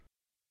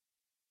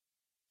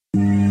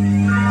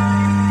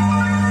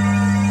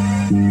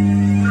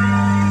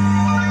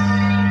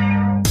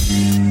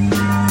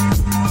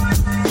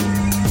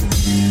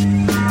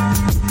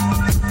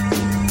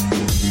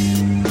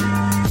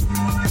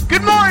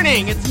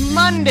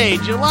Monday,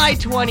 July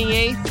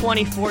 28th,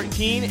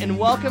 2014, and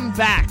welcome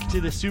back to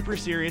the Super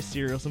Serious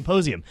Serial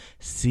Symposium,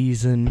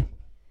 Season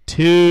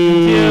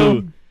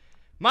 2.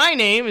 My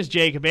name is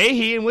Jacob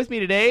Ahey, and with me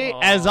today,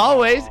 as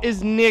always,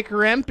 is Nick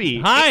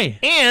Rempe. Hi.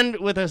 And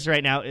with us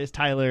right now is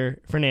Tyler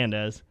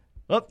Fernandez.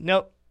 Oh,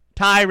 nope.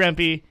 Ty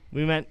Rempe.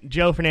 We meant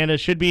Joe Fernandez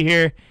should be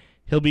here.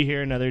 He'll be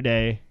here another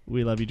day.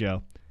 We love you,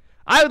 Joe.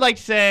 I would like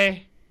to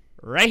say,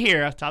 right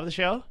here, off the top of the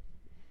show,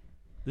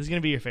 this is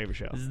going to be your favorite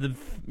show. This is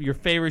your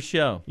favorite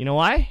show. You know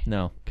why?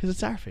 No. Because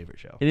it's our favorite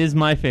show. It is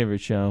my favorite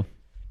show.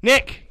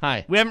 Nick.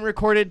 Hi. We haven't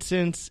recorded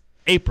since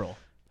April.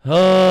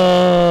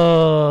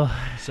 Oh.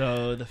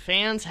 So the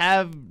fans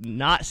have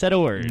not said a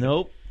word.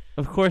 Nope.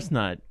 Of course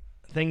not.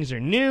 Things are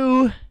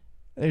new.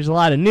 There's a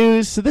lot of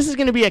news. So this is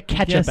going to be a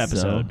catch-up Guess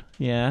episode. So.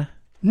 Yeah.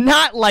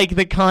 Not like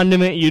the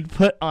condiment you'd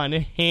put on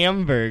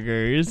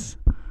hamburgers.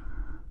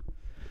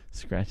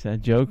 Scratch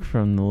that joke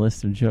from the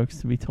list of jokes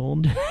to be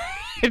told.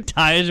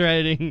 Ty is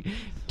writing,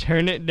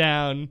 turn it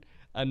down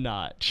a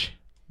notch.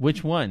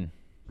 Which one?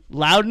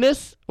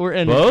 Loudness or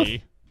energy?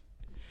 Both?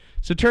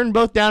 So turn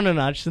both down a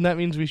notch, then that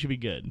means we should be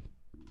good.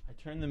 I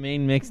turned the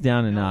main mix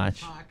down a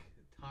notch. Talk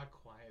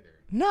quieter.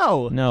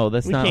 No,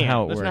 that's not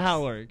how it works. That's not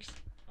how it works.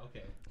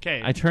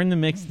 Okay. I turned the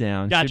mix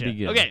down. Gotcha. Should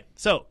be good. Okay,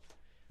 so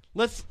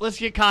let's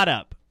get caught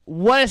up.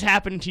 What has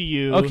happened to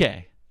you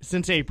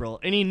since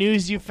April? Any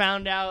news you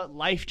found out?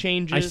 Life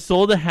changes? I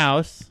sold a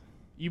house.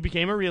 You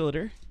became a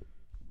realtor.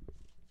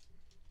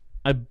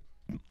 I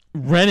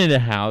rented a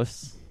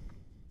house.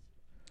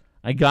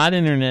 I got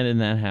internet in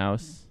that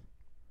house.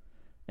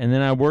 And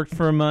then I worked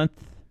for a month.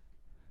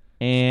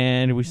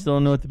 And we still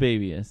don't know what the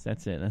baby is.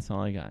 That's it. That's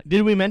all I got.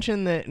 Did we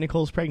mention that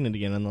Nicole's pregnant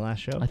again on the last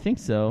show? I think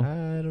so.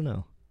 I don't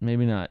know.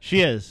 Maybe not.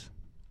 She is.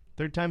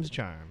 Third time's a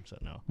charm, so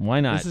no. Why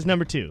not? This is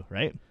number 2,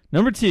 right?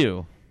 Number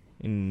 2.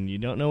 And you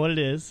don't know what it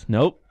is?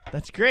 Nope.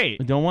 That's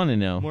great. I don't want to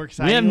know. More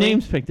exciting. We have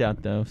names picked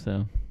out, though,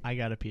 so. I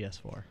got a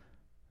PS4.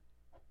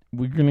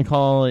 We're going to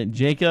call it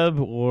Jacob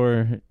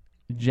or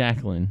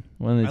Jacqueline.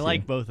 One of the two.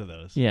 like both of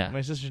those. Yeah.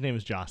 My sister's name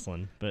is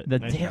Jocelyn, but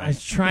I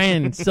was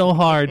trying so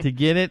hard to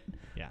get it,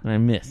 and I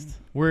missed.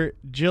 We're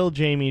Jill,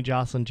 Jamie,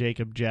 Jocelyn,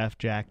 Jacob, Jeff,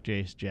 Jack,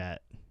 Jace,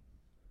 Jet.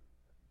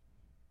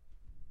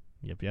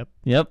 Yep.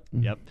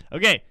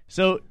 Okay,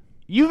 so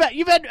you've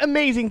had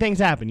amazing things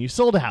happen. You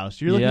sold a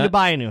house. You're looking to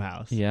buy a new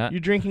house. Yeah. You're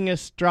drinking a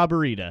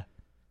strawberryta.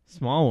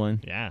 Small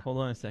one. Yeah. Hold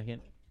on a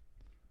second.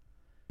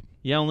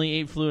 Yeah, only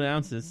 8 fluid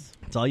ounces.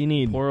 That's all you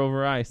need. Pour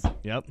over ice.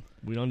 Yep.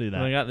 We don't do that.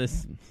 And I got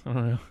this, I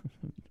don't know,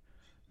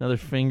 another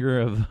finger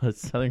of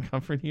Southern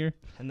Comfort here.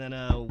 And then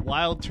a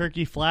wild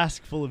turkey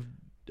flask full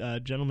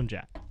of Gentleman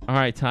Jack. All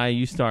right, Ty,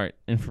 you start.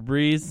 And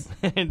Febreze.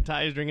 And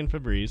Ty is drinking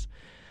Febreze.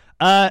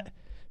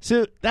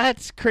 So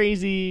that's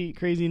crazy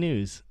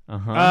news.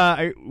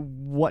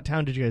 What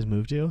town did you guys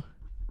move to?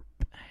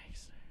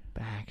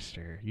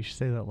 Baxter. You should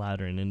say that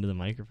louder and into the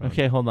microphone.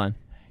 Okay, hold on.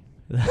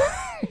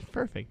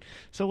 Perfect.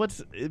 So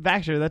what's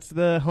Baxter? That's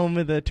the home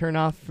of the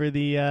turnoff for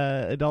the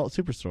adult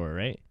superstore,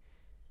 right?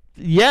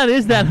 Yeah, it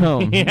is that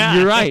home. Yeah.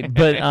 You're right,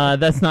 but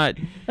that's not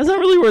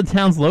really where the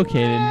town's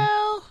located.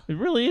 Well, it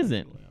really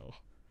isn't.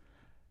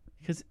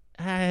 Because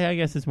I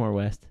guess it's more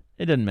west.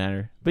 It doesn't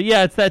matter. But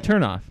yeah, it's that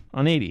turnoff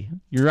on 80.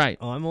 You're right.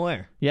 Oh, I'm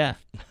aware. Yeah.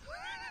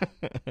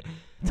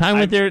 Ty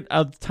went there.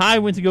 Ty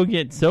went to go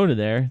get soda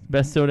there.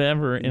 Best soda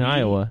ever in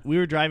Iowa. We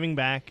were driving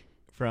back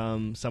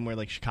from somewhere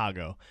like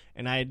Chicago,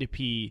 and I had to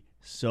pee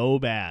so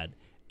bad.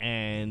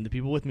 And the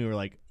people with me were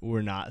like,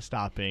 we're not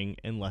stopping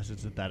unless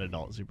it's at that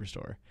adult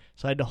superstore.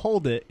 So I had to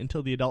hold it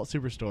until the adult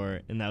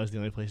superstore, and that was the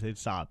only place they'd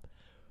stop.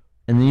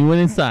 And then you went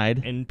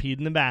inside. And peed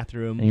in the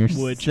bathroom, and you're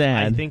which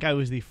sad. I think I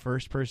was the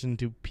first person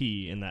to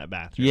pee in that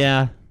bathroom.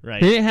 Yeah.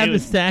 Right. They didn't have the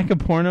stack of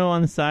porno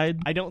on the side?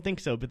 I don't think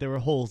so, but there were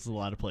holes in a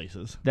lot of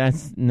places.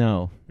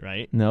 No.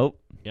 Right? Nope.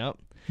 Yep.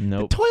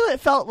 Nope. The toilet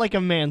felt like a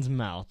man's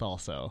mouth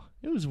also.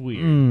 It was weird.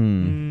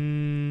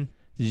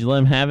 Did you let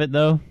him have it,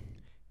 though?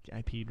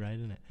 I peed right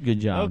in it. Good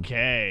job.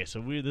 Okay,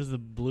 so this is the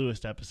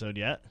bluest episode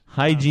yet.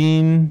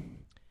 Hygiene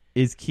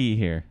is key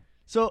here.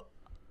 So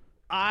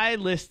I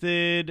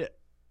listed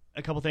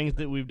a couple things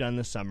that we've done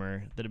this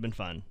summer that have been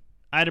fun.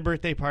 I had a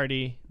birthday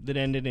party that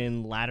ended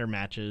in ladder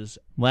matches.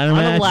 On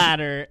a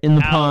ladder. In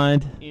the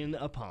pond. In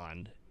a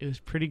pond. It was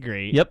pretty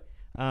great. Yep.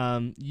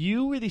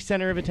 You were the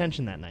center of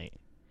attention that night.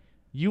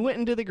 You went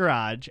into the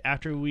garage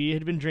after we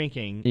had been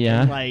drinking.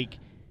 Yeah. And like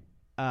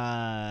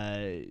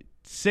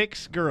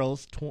 6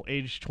 girls,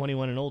 aged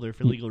 21 and older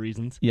for legal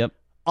reasons. Yep.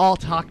 All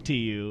talked to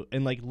you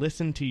and like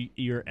listened to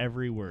your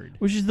every word.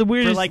 Which is the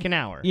weirdest. For like an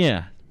hour.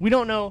 Yeah. We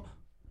don't know.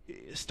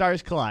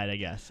 Stars collide, I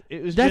guess.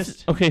 It was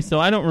okay. So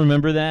I don't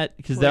remember that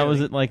because that was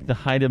at like the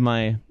height of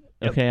my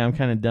I'm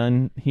kind of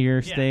done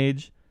here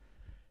stage,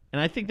 and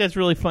I think that's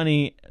really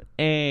funny.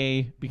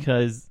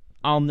 Because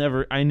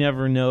I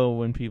never know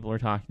when people are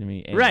talking to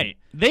me. Right.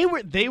 They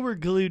were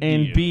glued to you.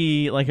 And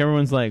B, like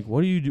everyone's like, what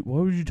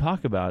would you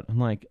talk about? I'm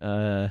like,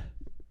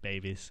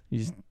 babies. You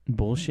just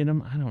bullshit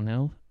them. I don't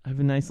know. I have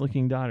a nice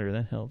looking daughter.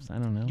 That helps. I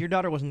don't know. Your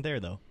daughter wasn't there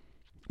though.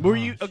 Were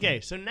you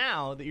okay? So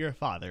now that you're a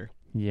father.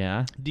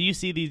 Yeah. Do you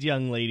see these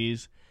young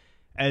ladies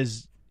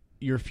as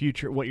your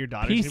future, what your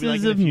daughter's Pieces gonna be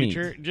like of in the meat.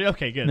 future?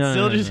 Okay, good. No,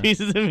 Still no, just no.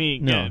 pieces of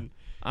meat. No. Good.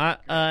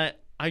 I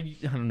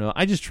don't know.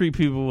 I just treat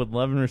people with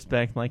love and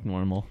respect like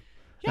normal.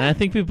 Yeah. And I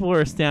think people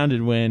are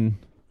astounded when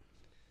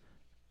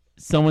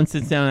someone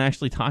sits down and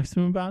actually talks to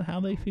them about how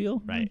they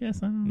feel. Right. I guess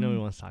I don't know.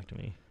 Nobody wants to talk to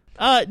me.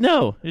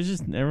 No. It's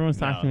just everyone's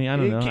talking to me. I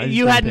don't know. I just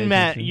You don't hadn't pay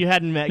met. attention. You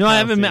hadn't met. No,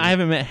 I Kelsey.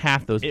 haven't met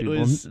half those It people.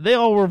 was- They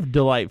all were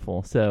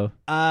delightful. So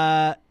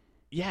Yeah,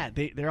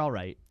 they're all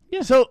right.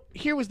 Yeah. So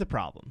here was the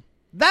problem.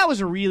 That was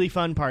a really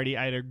fun party.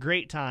 I had a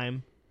great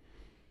time.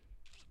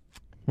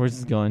 where's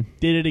this going?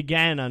 Did it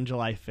again on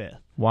July 5th.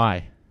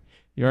 Why?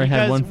 You already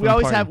had Because one. we fun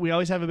always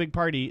party. have a big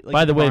party. Like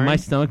By the way, barn. my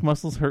stomach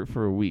muscles hurt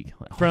for a week.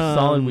 Like, from a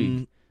solid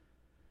week.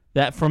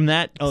 That from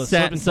that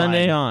slip and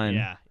Sunday slide. on.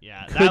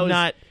 Yeah. Could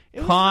not it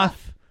was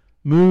cough,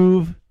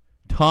 move,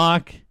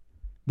 talk,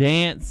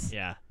 dance.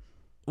 Yeah.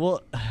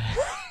 Well,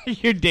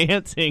 your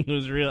dancing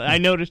was real. I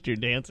noticed your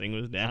dancing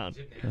was down.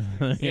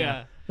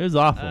 Yeah. It was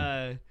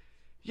awful.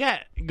 Yeah,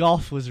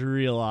 golf was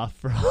real off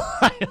for a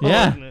while.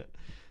 Yeah. Wasn't it?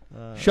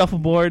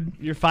 Shuffleboard.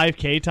 Your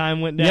 5K time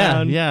went Yeah,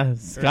 down. yeah. Or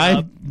Sky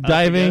up, I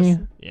diving, guess.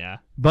 Yeah.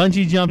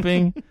 bungee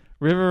jumping,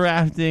 river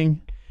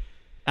rafting,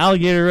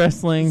 alligator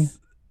wrestling,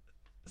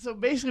 So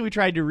basically, we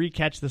tried to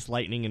recatch this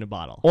lightning in a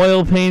bottle.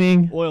 oil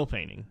painting, Oil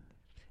painting.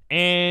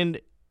 And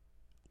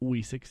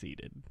we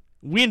succeeded.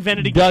 We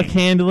invented a duck game.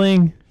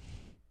 handling.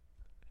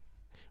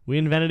 We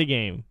invented a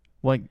game.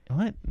 What?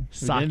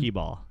 Sake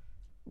ball.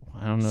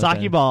 I don't know. what that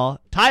Sake is. ball.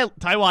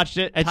 Ty watched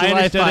it. At Ty July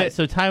understood 5. it.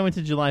 So Ty went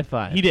to July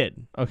 5. He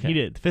did. Okay. He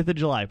did. The 5th of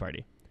July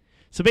party.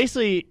 So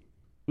basically,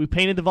 we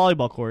painted the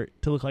volleyball court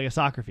to look like a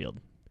soccer field.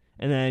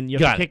 And then you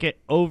have Got to kick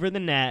it over the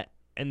net,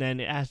 and then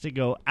it has to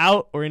go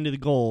out or into the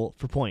goal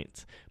for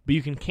points. But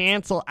you can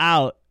cancel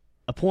out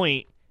a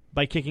point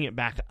by kicking it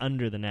back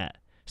under the net.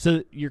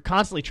 So you're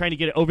constantly trying to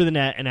get it over the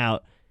net and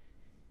out.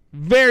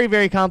 Very,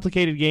 very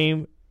complicated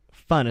game.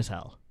 Fun as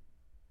hell.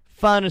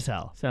 Fun as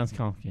hell. Sounds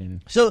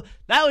complicated. So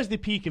that was the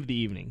peak of the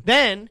evening.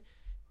 Then,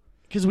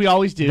 because we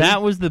always do.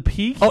 That was the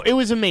peak? Oh, it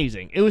was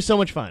amazing. It was so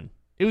much fun.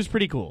 It was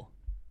pretty cool.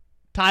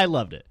 Ty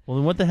loved it. Well,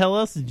 then what the hell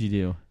else did you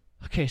do?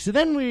 Okay, so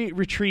then we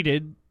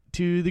retreated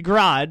to the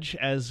garage,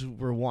 as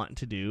we're wont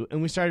to do,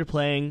 and we started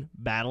playing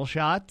Battle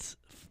Shots,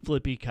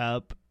 Flippy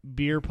Cup,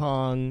 Beer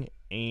Pong,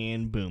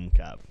 and Boom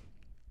Cup.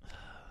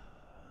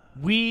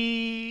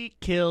 We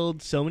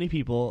killed so many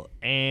people,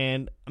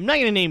 and I'm not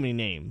going to name any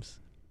names,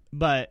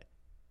 but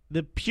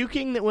the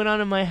puking that went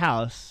on in my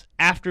house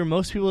after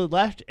most people had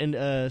left and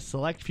a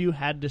select few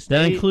had to stay.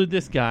 That include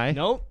this guy.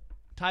 Nope.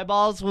 Ty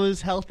Balls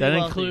was healthy. That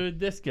wealthy. include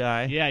this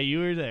guy. Yeah, you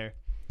were there.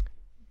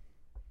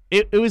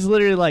 It was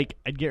literally like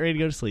I'd get ready to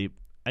go to sleep.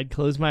 I'd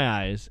close my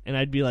eyes and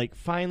I'd be like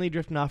finally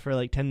drifting off for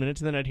like 10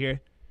 minutes and then I'd hear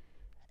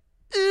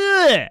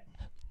ugh,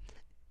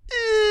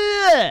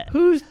 ugh,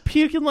 Who's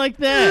puking like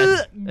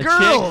that? A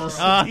girls.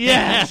 chick? Oh,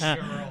 Yes.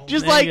 yeah.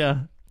 Just There like you go.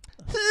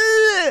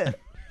 ugh,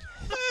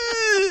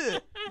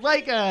 ugh,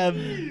 like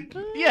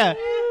yeah.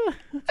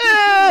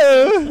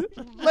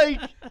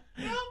 Like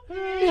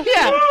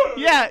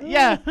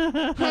yeah.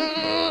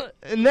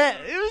 And that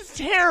it was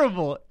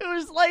terrible. It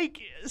was like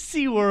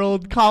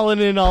SeaWorld calling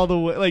in all the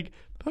way. Like,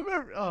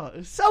 oh, it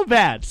was so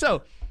bad.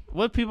 So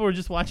What people were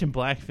just watching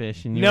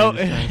Blackfish and you no, were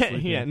just trying to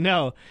sleep yeah, in?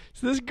 no.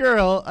 So this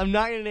girl, I'm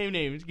not gonna name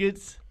names,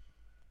 gets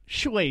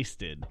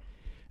wasted,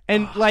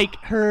 and like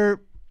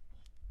her,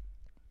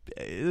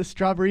 the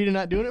strawberry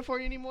not doing it for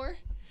you anymore.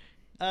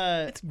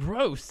 It's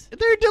gross.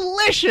 They're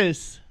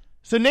delicious.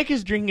 So Nick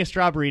is drinking a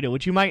strawberry,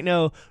 which you might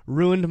know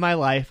ruined my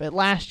life at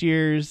last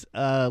year's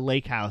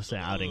lake house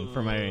outing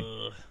for my.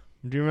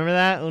 Do you remember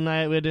that when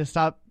we had to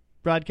stop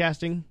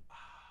broadcasting?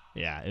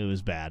 Yeah, it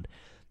was bad.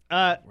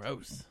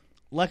 Gross.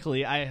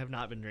 Luckily, I have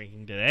not been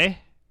drinking today.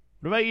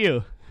 What about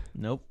you?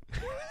 Nope.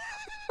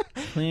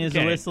 Clean as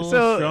a whistle,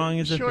 so strong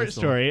as a short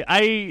thistle. story.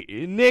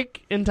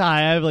 Nick and Ty,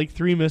 I have like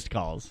 3 missed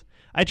calls.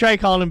 I tried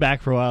calling him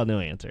back for a while, no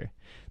answer.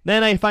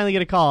 Then I finally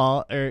get a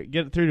call or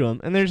get through to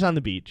him, and they're just on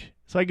the beach.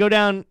 So I go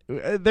down.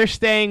 They're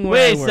staying where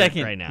Wait I a work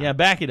second. right now. Yeah,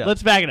 back it up.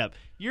 Let's back it up.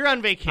 You're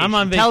on vacation. I'm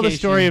on Tell the vacation.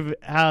 story of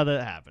how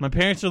that happened. My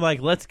parents are like,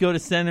 let's go to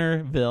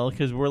Centerville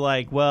because we're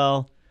like,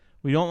 well,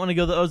 we don't want to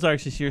go to the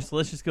Ozarks this year, so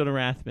let's just go to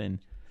Rathbun.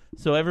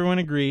 So everyone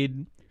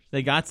agreed.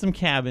 They got some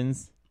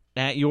cabins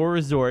at your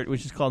resort,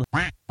 which is called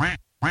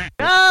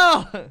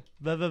Oh!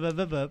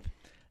 Bup.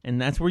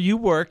 and that's where you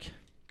work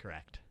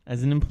Correct.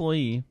 as an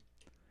employee.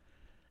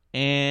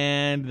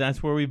 And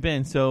that's where we've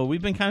been. So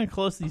we've been kind of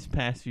close these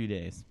past few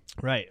days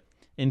Right.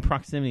 in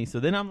proximity. So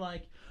then I'm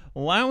like,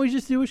 well, why don't we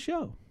just do a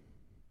show?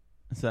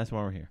 So that's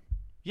why we're here.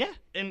 Yeah,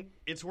 and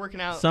it's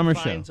working out Summer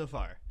fine show. so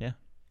far. Oh,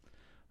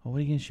 what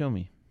are you going to show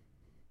me?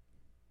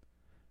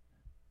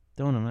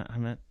 I'm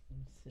not.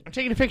 I'm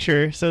taking a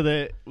picture so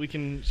that we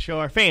can show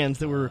our fans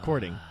that we're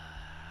recording.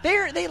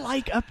 They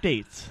like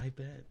updates. I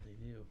bet they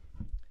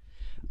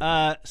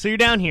do. So you're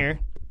down here,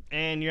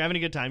 and you're having a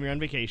good time. You're on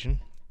vacation.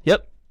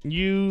 Yep.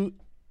 You,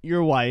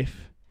 your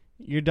wife,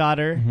 your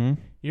daughter, Mm-hmm.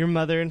 your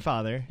mother and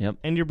father, Yep.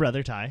 and your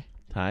brother, Ty.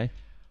 Ty,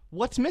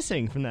 What's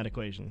missing from that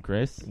equation?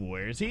 Chris,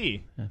 Where's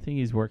he? I think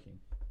he's working.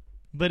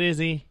 But is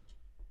he?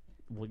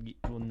 Well,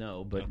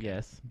 no, but Okay.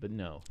 yes, but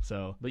no,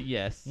 So but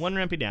yes. one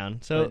Rempy down.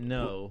 So but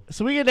no.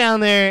 So we get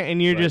down there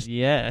and you're But just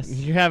yes.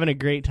 you're having a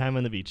great time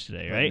on the beach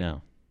today, But right?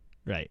 No.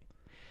 Right.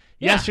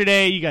 Yeah.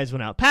 Yesterday, you guys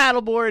went out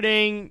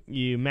paddleboarding.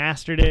 You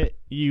mastered it.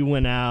 You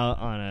went out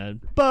on a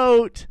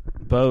boat.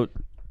 Boat.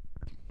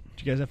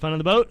 Did you guys have fun on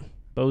the boat?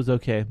 Boat was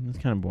okay. It's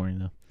kind of boring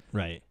though.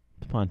 Right.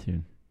 It's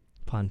pontoon.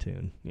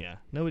 Pontoon. Yeah.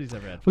 Nobody's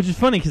ever had fun. Which is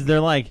funny because they're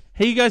like,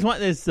 "Hey, you guys want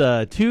this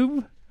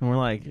tube?" And we're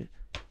like,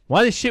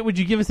 "Why the shit would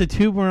you give us a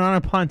tube when we're on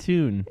a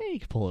pontoon?" Yeah, you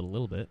can pull it a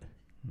little bit.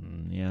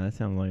 Yeah, that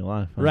sounds like a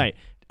lot of fun. Right.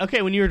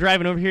 Okay, when you were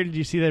driving over here, did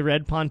you see the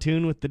red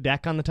pontoon with the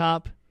deck on the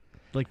top?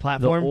 Like The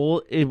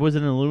platform? it was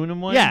an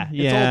aluminum one. Yeah,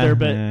 it's older,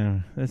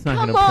 but that's not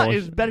Come gonna on. pull. It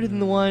was better than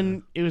the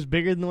one. It was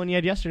bigger than the one you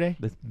had yesterday.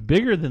 That's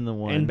bigger than the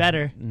one And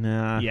better.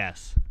 Nah,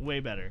 Yes.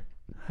 Way better.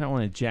 I don't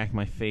want to jack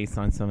my face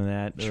on some of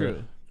that. True.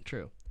 Ugh.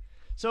 True.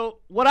 So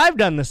what I've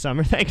done this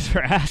summer, thanks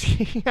for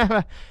asking.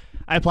 I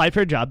applied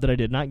for a job that I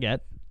did not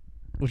get,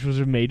 which was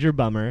a major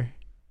bummer.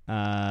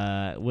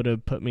 Would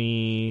have put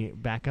me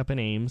back up in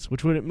Ames,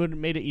 which would have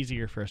made it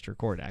easier for us to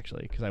record,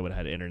 actually, because I would have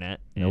had internet.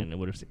 Nope. And it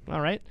would have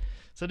all right.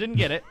 So didn't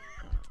get it.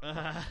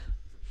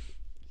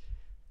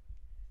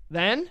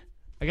 Then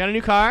I got a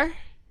new car.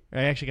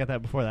 I actually got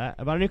that before that.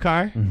 I bought a new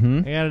car. Mm-hmm.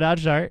 I got a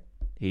Dodge Dart.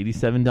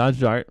 87 Dodge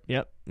Dart.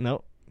 Yep.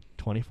 Nope.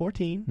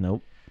 2014.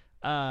 Nope.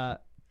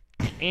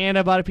 And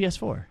I bought a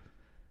PS4.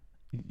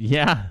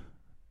 Yeah.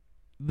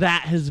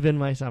 That has been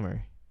my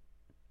summer.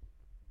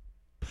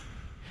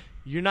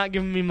 You're not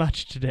giving me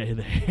much today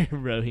there,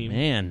 Rohim.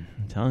 Man,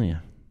 I'm telling you.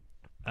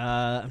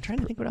 I'm trying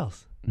to think what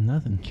else.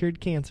 Nothing. Cured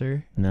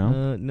cancer.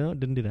 No. No,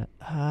 didn't do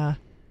that.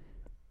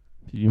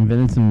 You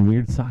invented some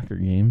weird soccer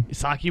game.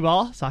 Soccer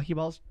ball. Soccer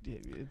ball's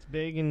it's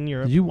big in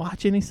Europe. Did you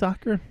watch any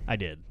soccer? I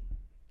did.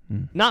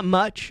 Hmm. Not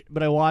much,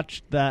 but I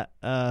watched that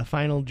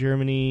final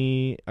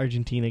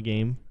Germany-Argentina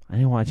game. I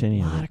didn't watch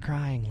any A of lot it. of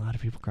crying. A lot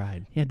of people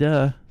cried. Yeah,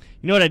 duh.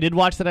 You know what I did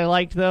watch that I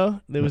liked, though?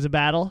 There was a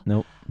battle.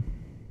 Nope.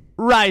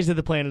 Rise of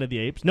the Planet of the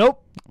Apes.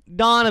 Nope.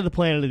 Dawn of the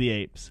Planet of the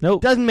Apes.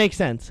 Nope. Doesn't make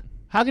sense.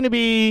 How can it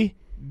be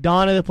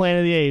Dawn of the Planet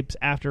of the Apes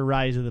after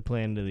Rise of the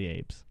Planet of the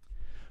Apes?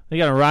 They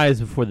got to rise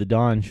before the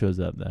dawn shows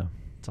up, though.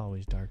 It's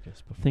always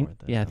darkest before Think, it.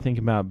 yeah, think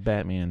about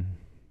Batman.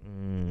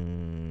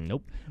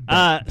 Nope.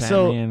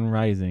 Batman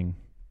Rising.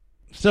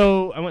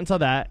 So I went and saw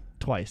that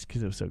twice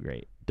because it was so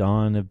great.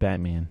 Dawn of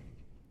Batman.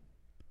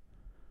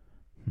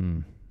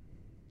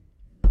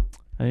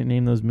 I didn't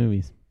name those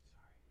movies.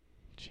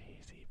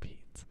 Jeezy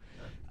Pete's.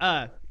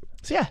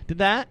 So yeah, did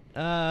that.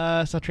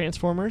 Saw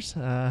Transformers.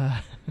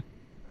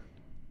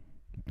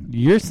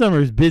 Your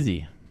summer's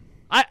busy.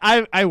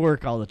 I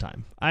work all the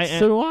time. So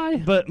do I.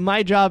 But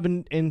my job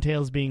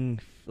entails being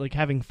like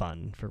having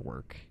fun for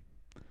work.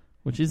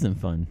 Which isn't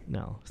fun.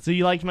 No. So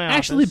you liked my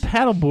Actually, office?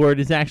 paddleboard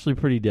is actually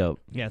pretty dope.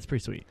 Yeah, it's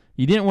pretty sweet.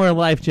 You didn't wear a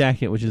life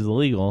jacket, which is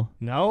illegal.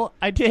 No,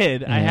 I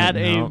did. I had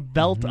no. a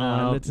belt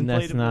on that's No,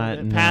 that's inflatable not-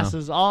 that no.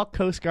 passes all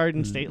Coast Guard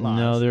and state laws.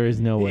 No, there is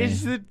no way.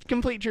 It's the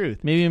complete truth.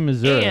 Maybe in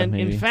Missouri. And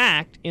maybe. in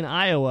fact, in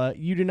Iowa,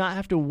 you do not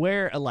have to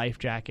wear a life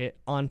jacket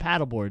on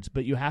paddleboards,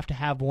 but you have to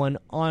have one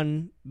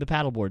on the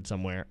paddleboard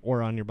somewhere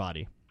or on your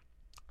body.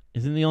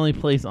 Isn't the only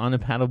place on a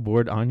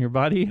paddleboard on your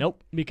body?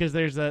 Nope, because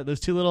there's those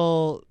two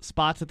little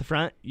spots at the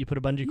front. You put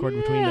a bungee cord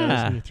between those,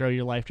 and you throw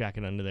your life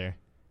jacket under there.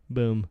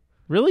 Boom.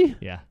 Really?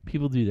 Yeah,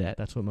 People do that.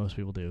 that's what most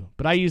people do.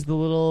 But I use the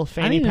little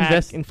fanny didn't pack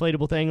invest-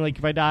 inflatable thing. Like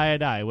if I die, I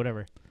die.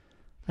 Whatever.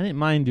 I didn't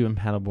mind doing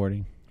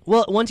paddleboarding.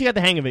 Well, once you got the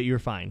hang of it, you were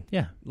fine.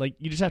 Yeah. Like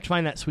you just have to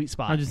find that sweet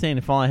spot I'm just saying,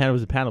 if all I had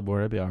was a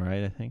paddleboard, I'd be all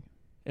right, I think.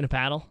 in a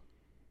paddle.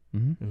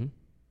 Mm-hmm. Mm-hmm.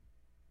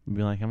 I'd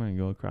be like, I'm going to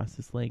go across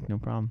this lake, no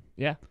problem.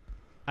 Yeah.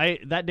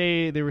 That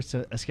day there was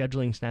a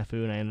scheduling snafu,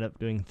 and I ended up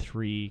doing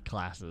 3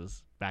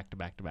 classes back to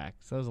back to back.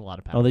 So that was a lot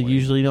of paddleboarding. Oh, they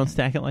usually don't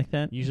stack it like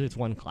that? Usually it's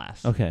one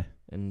class. Okay.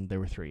 And there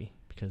were 3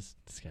 because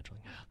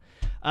scheduling.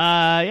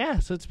 Yeah,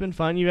 so it's been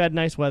fun. You had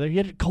nice weather. You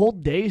had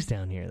cold days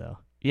down here, though.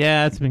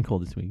 Yeah, it's been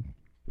cold this week.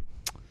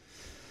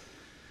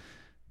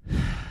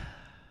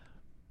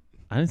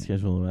 I didn't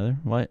schedule the weather.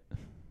 What?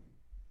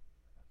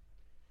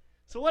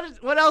 So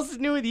what else is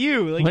new with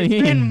you? Like What do it's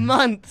you been mean?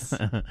 months.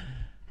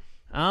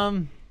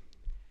 Rewind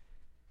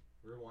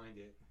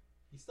it.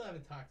 You still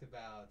haven't talked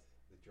about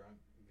the drunk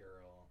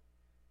girl.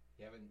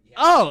 You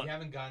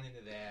haven't gone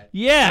into that.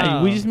 Yeah,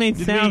 Oh. we just made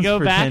Did sounds we go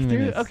for back 10 through?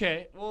 minutes.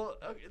 Okay. Well,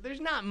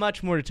 there's not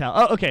much more to tell.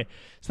 Oh, okay.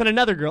 So then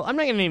another girl. I'm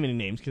not gonna name any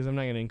names because I'm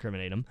not gonna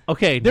incriminate them.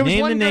 Okay, There was name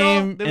the one girl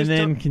name that and was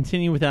then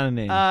continue without a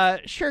name.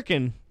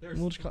 Shirkin. There's,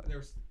 We'll just call-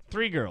 there's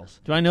 3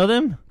 girls. Do I know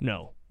them?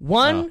 No.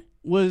 One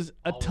was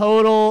a all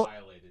total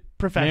violated.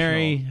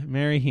 professional.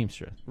 Mary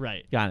Heemstra.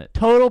 Right. Got it.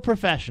 Total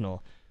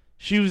professional.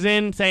 She was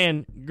in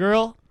saying,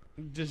 "Girl,"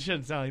 just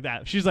shouldn't sound like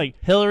that. She was like,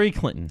 Hillary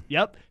Clinton.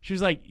 "Yep." She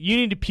was like, "You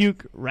need to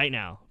puke right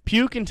now.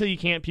 Puke until you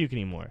can't puke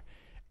anymore."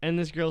 And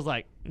this girl's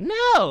like,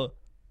 "No."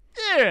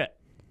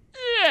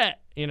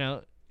 You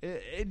know,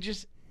 it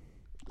just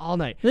all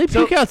night. They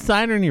So- puke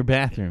outside or in your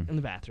bathroom? in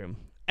the bathroom.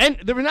 And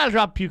there was not a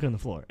drop of puke on the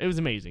floor. It was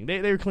amazing.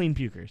 They were clean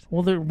pukers.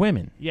 Well, they're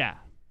women. Yeah.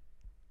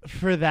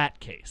 For that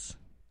case.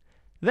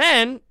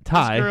 Then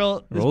Ty this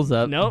girl rolls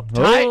up. Nope.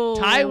 Oh.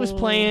 Ty was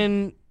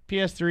playing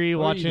PS3, What are you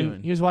watching.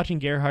 doing? He was watching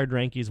Gerhard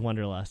Ranke's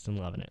Wanderlust and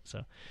loving it.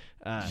 So,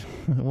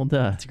 Well,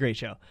 duh. it's a great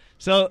show.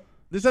 So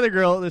this other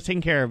girl that's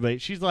taking care of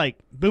it, she's like,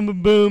 boom,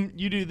 boom, boom.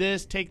 You do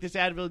this. Take this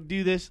Advil.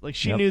 Do this. Like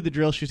she Yep. knew the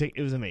drill. She was taking.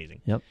 It was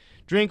amazing. Yep.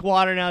 Drink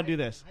water now. Do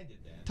this. I did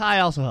that. Ty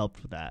also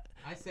helped with that,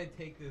 I said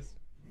take this.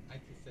 I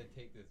just said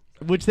take this.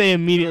 which they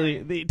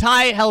immediately.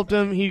 Ty helped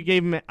him. He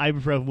gave him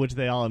ibuprofen, which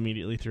they all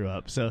immediately threw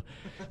up. So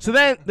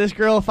then this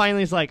girl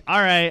finally is like, all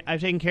right, I've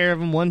taken care of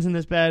him. One's in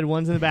this bed.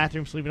 One's in the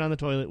bathroom, sleeping on the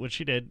toilet, which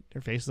she did.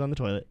 Her face is on the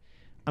toilet.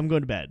 I'm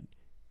going to bed.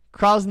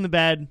 Crawls in the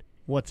bed.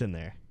 What's in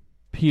there?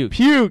 Puke.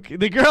 Puke.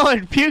 The girl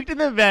had puked in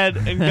the bed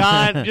and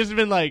gone, just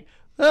been like,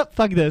 oh,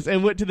 fuck this,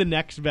 and went to the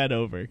next bed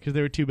over because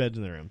there were 2 beds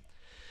in the room.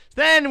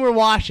 Then we're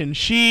washing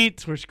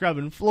sheets, we're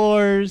scrubbing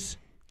floors.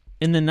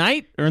 In the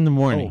night or in the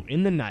morning? Oh,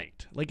 in the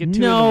night, like at 2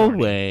 No in the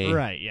morning. way.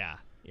 Right? Yeah,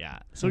 yeah.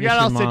 So I we guess got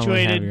all your mom would have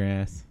situated, your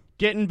ass.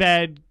 get in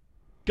bed,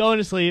 going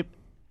to sleep.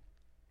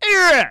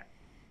 Ugh.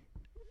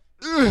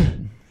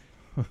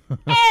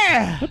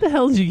 What the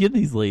hell did you get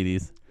these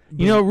ladies?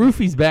 You know,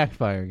 roofies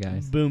backfire,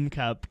 guys. Boom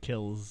Cup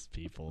kills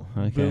people.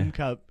 Okay. Boom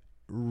Cup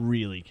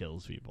really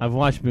kills people. I've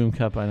watched Boom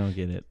Cup. I don't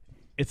get it.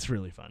 It's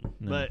really fun,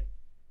 No.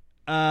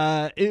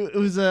 but it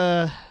was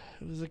a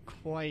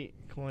quite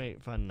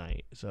fun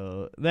night.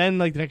 So then,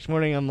 like the next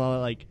morning, I'm all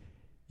like,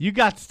 "You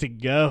got to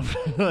go!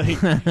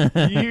 Like,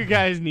 you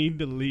guys need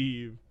to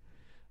leave."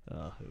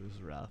 Oh, it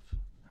was rough.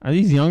 Are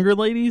these younger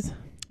ladies?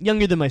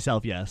 Younger than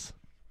myself, yes.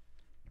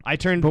 I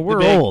turned, But we're the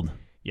big, old.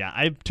 Yeah,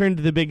 I turned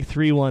the big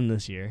 3-1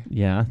 this year.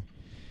 Yeah.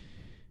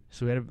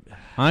 So we had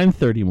I'm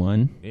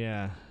 31.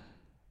 yeah,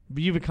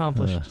 but you've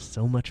accomplished Ugh.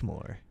 so much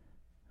more.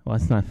 Well,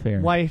 that's not fair.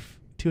 Wife,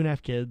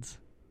 2.5 kids,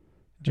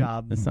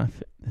 job. That's not.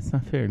 That's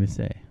not fair to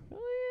say. Well,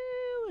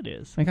 it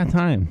is. I got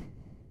time.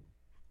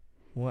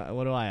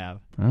 What do I have?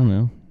 I don't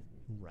know.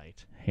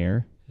 Right.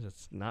 Hair.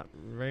 It's not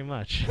very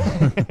much.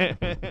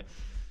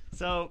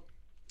 So,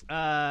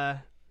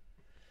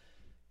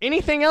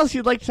 anything else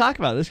you'd like to talk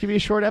about? This could be a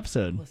short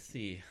episode. Let's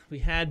see. We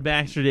had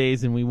Baxter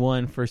Days and we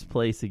won first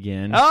place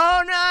again.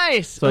 Oh,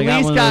 nice! So I got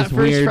Elise one of got those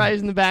first weird-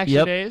 prize in the Baxter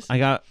Yep. Days. I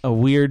got a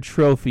weird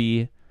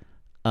trophy.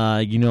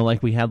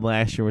 Like we had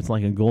last year, where it's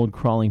like a gold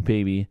crawling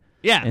baby.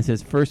 Yeah, And it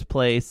says first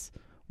place,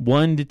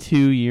 1 to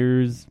 2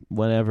 years,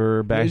 whatever.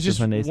 it was Baxter just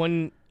Fun Days.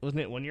 one.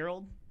 Wasn't it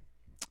 1-year-old?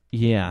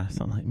 Yeah,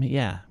 something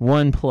like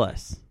 1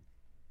 plus,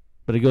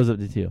 but it goes up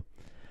to 2.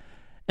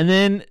 And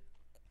then,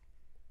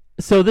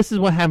 so this is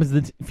what happens.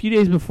 A few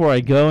days before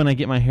I go and I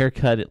get my hair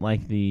cut at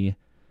like the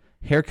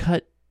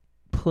haircut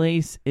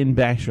place in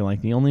Baxter,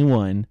 like the only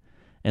one,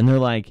 and they're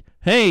like,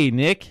 "Hey,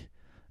 Nick,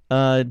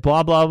 blah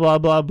blah blah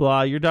blah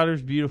blah. Your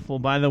daughter's beautiful.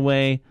 By the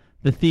way,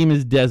 the theme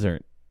is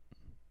desert."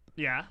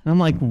 Yeah. And I'm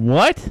like,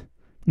 "What?"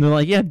 And they're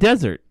like, "Yeah,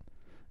 desert."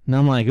 And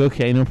I'm like,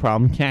 "Okay, no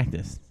problem.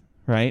 Cactus,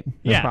 right? No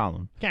Yeah.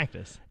 problem."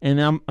 Cactus. And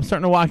I'm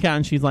starting to walk out,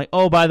 and she's like,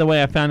 "Oh, by the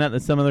way, I found out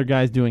that some other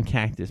guy's doing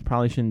cactus.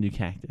 Probably shouldn't do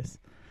cactus."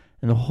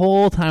 And the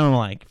whole time I'm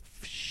like,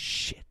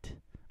 "Shit,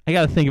 I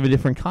got to think of a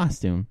different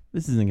costume.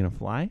 This isn't gonna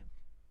fly."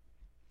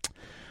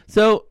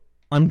 So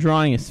I'm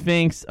drawing a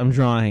sphinx. I'm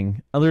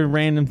drawing other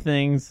random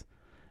things,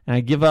 and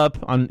I give up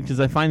on because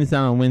I find this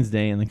out on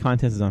Wednesday, and the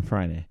contest is on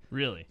Friday.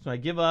 Really? So I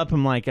give up.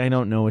 I'm like, I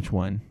don't know which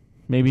one.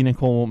 Maybe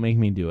Nicole won't make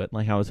me do it,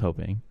 like I was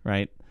hoping,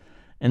 right?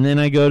 And then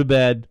I go to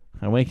bed.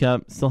 I wake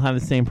up, still have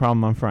the same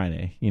problem on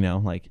Friday.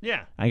 Like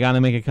Yeah. I got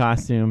to make a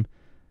costume.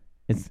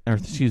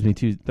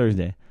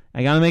 Thursday.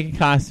 I got to make a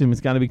costume.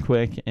 It's got to be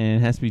quick, and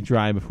it has to be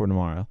dry before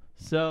tomorrow.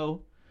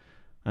 So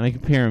I make a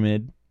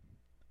pyramid.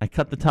 I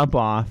cut the top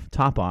off,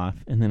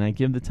 and then I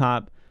give the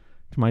top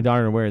to my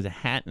daughter to wear as a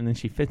hat, and then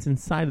she fits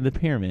inside of the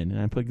pyramid, and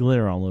I put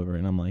glitter all over it,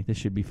 and I'm like, this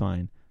should be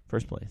fine.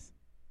 First place.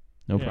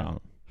 No Yeah.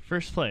 problem.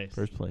 First place.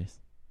 First place.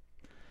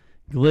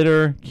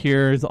 Glitter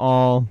cures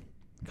all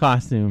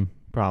costume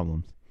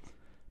problems.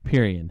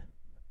 Period.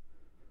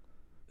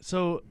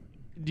 So,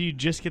 do you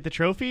just get the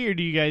trophy, or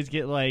do you guys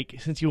get, like,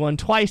 since you won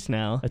twice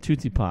now, A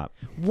Tootsie Pop.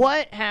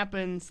 what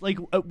happens, like,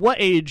 at what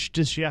age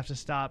does she have to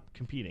stop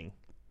competing?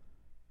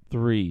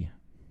 3.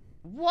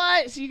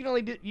 What? So you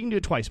can do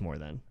it twice more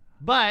then.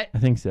 But I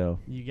think so.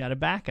 you got a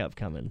backup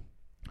coming.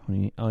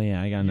 Oh,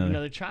 yeah, I got You have another.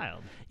 another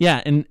child.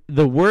 Yeah, and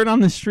the word on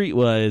the street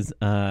was,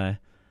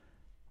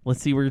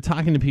 let's see, we were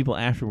talking to people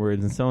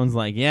afterwards, and someone's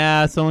like,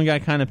 yeah, someone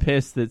got kind of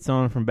pissed that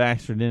someone from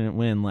Baxter didn't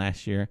win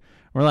last year.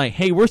 We're like,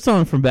 hey, we're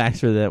someone from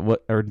Baxter that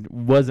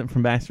wasn't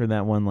from Baxter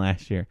that won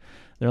last year.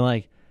 They're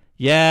like,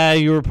 yeah,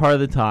 you were part of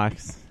the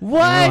talks.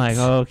 What? And we're like,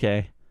 oh,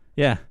 okay.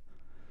 Yeah.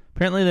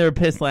 Apparently they were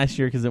pissed last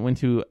year because it went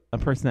to a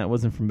person that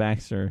wasn't from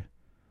Baxter,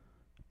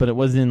 but it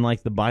was in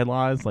like the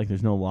bylaws, like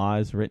there's no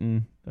laws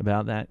written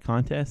about that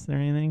contest or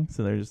anything.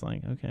 So they're just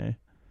like, okay,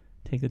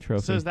 take the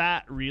trophy. So is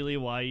that really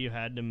why you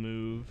had to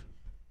move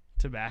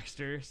to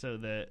Baxter so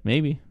that...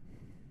 Maybe.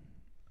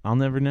 I'll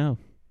never know.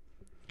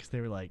 because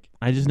they were like,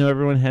 I just know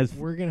everyone has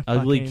we're gonna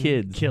ugly fucking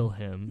kids. kill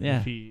him Yeah.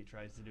 if he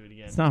tries to do it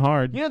again. It's not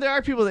hard. You know, there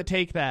are people that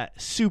take that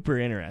super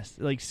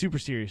super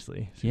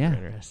seriously. Super Yeah.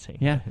 interesting.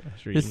 Yeah. I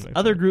was reading This my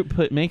other phone. group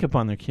put makeup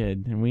on their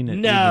kid, and we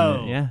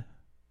No. yeah,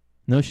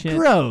 no shit,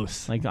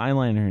 Gross. like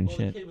eyeliner and Well,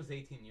 the shit. kid was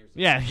 18 years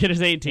old. Yeah, kid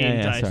is 18,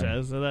 Yeah, Ty sorry.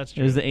 says, so that's It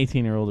true. was the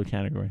 18-year-old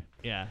category,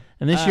 Yeah.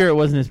 and this year it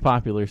wasn't as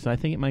popular, so I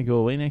think it might go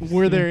away next.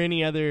 Were year. there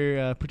any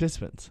other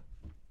participants?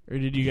 Or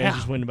did you guys Yeah.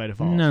 just win by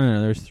default?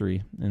 No. There's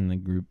 3 in the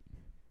group.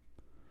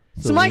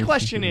 So my there's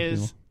question 50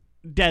 is,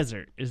 people.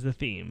 desert is the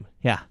theme.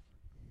 Yeah,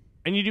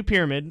 And you do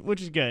pyramid,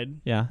 which is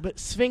good. yeah. But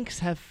Sphinx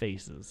have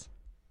faces.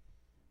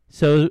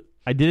 So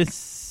I did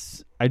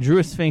I drew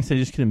a Sphinx. I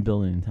just couldn't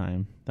build it in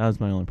time. That was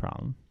my only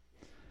problem.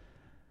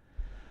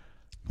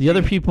 The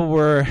other people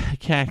were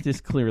cactus,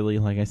 clearly,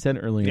 like I said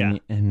earlier, Yeah.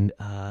 and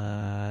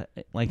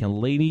like a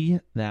lady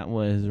that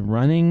was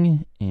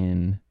running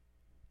in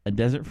a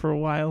desert for a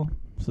while.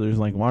 So there's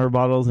like water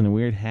bottles and a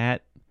weird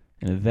hat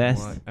and a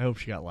vest. What? I hope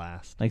she got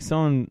last. Like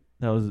someone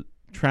that was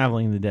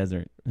traveling the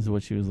desert is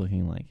what she was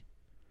looking like.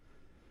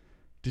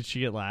 Did she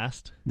get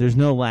last? There's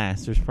no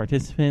last. There's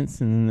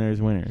participants and then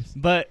there's winners.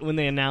 But when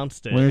they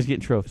announced it, Winners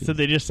get trophies. so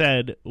they just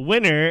said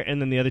winner,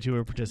 and then the other 2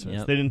 were participants.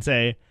 Yep. They didn't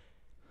say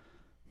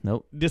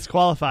Nope.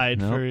 disqualified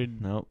for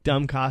Nope.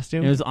 dumb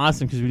costume. It was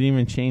awesome because we didn't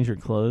even change her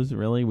clothes,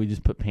 really. We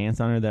just put pants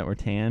on her that were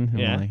tan. And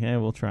Yeah. we're like, hey,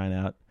 we'll try it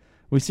out.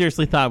 We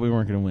seriously thought we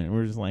weren't going to win. We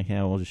were just like,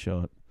 yeah, we'll just show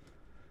up.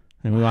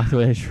 And we walked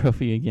away with a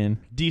trophy again.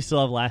 Do you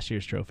still have last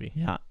year's trophy?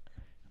 Yeah.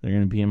 They're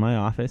going to be in my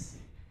office.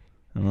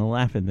 I'm going to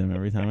laugh at them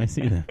every time I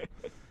see them.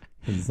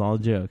 Because it's all a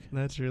joke.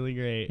 That's really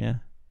great. Yeah.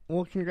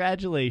 Well,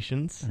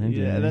 congratulations. Thank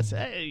you. Yeah, that's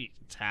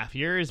it's half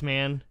yours,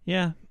 man.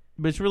 Yeah.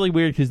 But it's really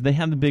weird because they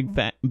have the big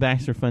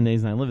Baxter Fun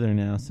Days, and I live there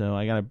now, so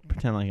I got to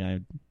pretend like I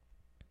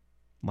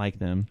like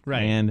them.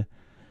 Right. And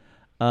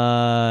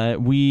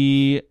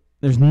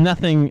there's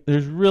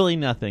really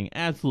nothing,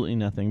 absolutely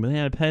nothing. But they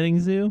had a petting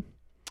zoo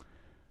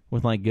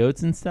with like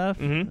goats and stuff.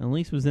 Mhm.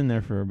 Elise was in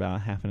there for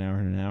about half an hour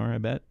and an hour, I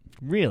bet.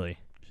 Really?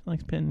 She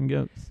likes petting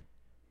goats.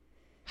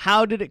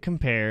 How did it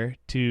compare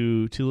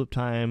to Tulip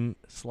Time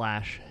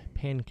 /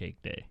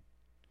 Pancake Day?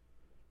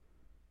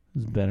 It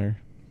was better.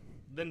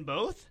 Than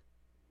both?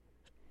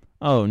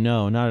 Oh,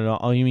 no, not at all.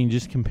 Oh, you mean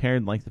just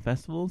compared like the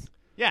festivals?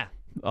 Yeah.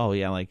 Oh,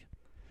 yeah, like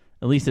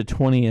at least a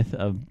 20th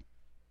of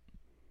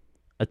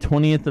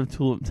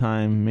Tulip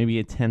Time, maybe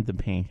a 10th of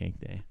Pancake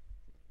Day.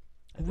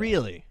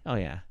 Really? Oh,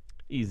 yeah.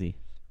 Easy.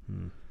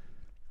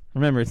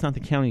 Remember, it's not the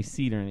county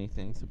seat or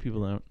anything, so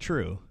people don't.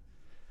 True.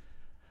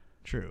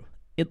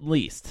 At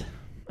least.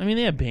 I mean,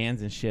 they have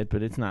bands and shit,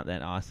 but it's not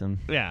that awesome.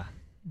 Yeah.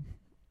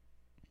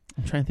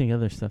 I'm trying to think of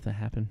other stuff that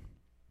happened.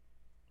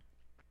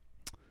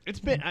 It's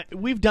been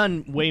we've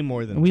done way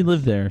more than We this.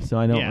 live there, so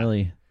I don't Yeah.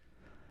 really...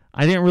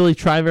 I didn't really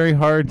try very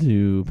hard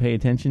to pay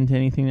attention to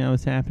anything that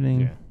was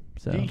happening. Yeah.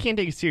 So You can't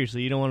take it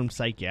seriously. You don't want them to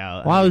psych you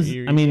out. Well, I was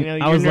Your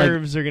like,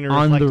 nerves are going to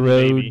on reflect the on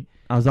road. baby.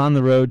 I was on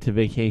the road to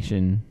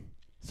vacation,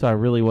 so I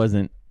really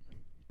wasn't...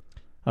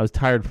 I was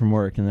tired from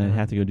work, and then I'd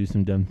have to go do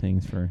some dumb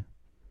things for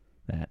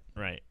that.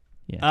 Right.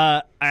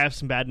 Yeah. I have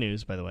some bad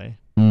news, by the way.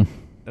 Mm.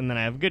 And then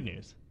I have good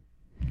news.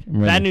 I'm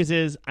ready. Bad news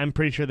is I'm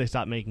pretty sure they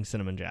stopped making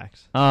Cinnamon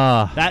Jacks.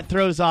 Ah, That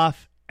throws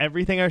off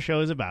everything our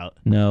show is about.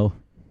 no.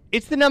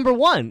 It's the number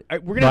one. We're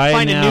going to Buy it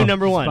find a now. new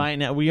number Just one. Buy it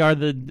now. We are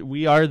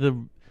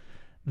the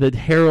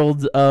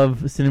heralds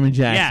of Cinnamon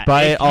Jacks. Yeah,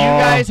 Buy if it all.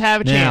 you guys have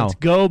a now. chance,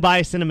 go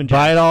buy Cinnamon Jacks.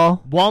 Buy it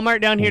all. Walmart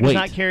down here does Wait.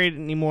 not carry it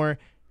anymore.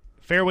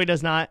 Fairway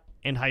does not,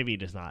 and Hy-Vee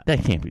does not.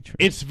 That can't be true.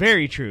 It's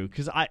very true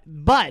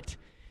but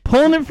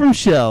Pulling it from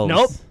shelves.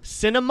 nope,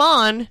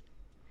 Cinnamon,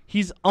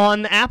 he's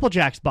on the Apple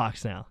Jacks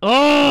box now.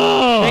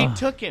 Oh, They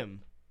took him.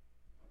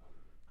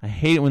 I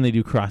hate it when they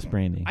do cross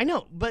branding. I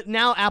know, but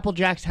now Apple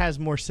Jacks has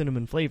more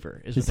cinnamon flavor.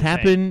 Is This what they're saying.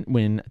 happened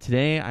when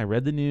today I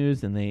read the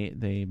news and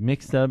they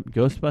mixed up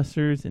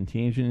Ghostbusters and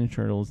Teenage Mutant Ninja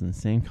Turtles in the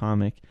same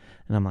comic,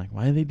 and I'm like,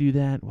 why do they do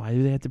that? Why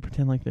do they have to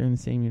pretend like they're in the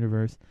same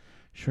universe?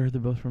 Sure,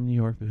 they're both from New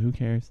York, but who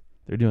cares?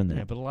 They're doing that.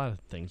 Yeah, but a lot of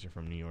things are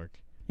from New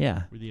York.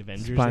 Yeah. Were the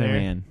Avengers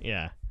Spider-Man.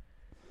 there?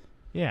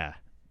 Yeah.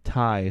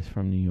 Ty is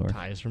from New York.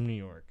 Ties from New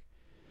York.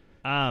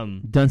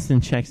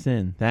 Dunstan checks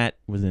in. That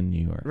was in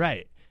New York.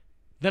 Right.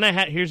 Then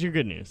here's your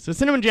good news. So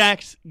Cinnamon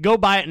Jacks, go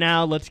buy it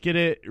now. Let's get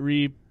it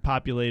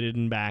repopulated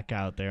and back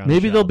out there. On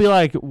Maybe the they'll shelves. be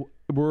like,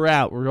 we're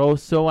out. We're all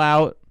so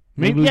out.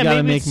 Maybe we gotta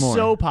maybe make it's more.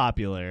 so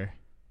popular.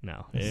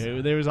 No,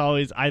 there was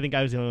always. I think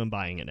I was the only one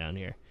buying it down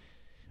here.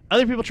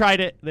 Other people tried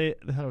it. They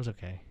thought it was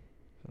okay.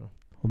 Well,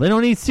 they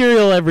don't eat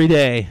cereal every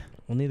day.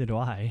 Well, neither do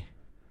I.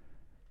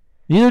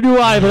 Neither do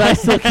I, but I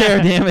still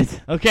care. Damn it.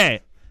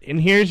 Okay,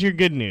 and here's your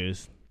good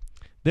news.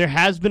 There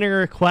has been a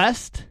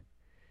request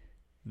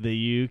that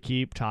you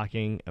keep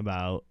talking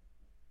about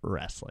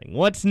wrestling.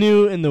 What's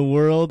new in the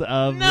world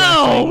of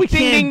wrestling? we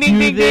can't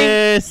do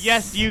this.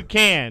 Yes, you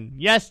can.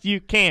 Yes, you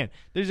can.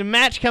 There's a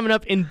match coming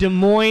up in Des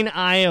Moines,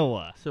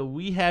 Iowa. So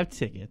we have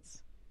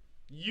tickets.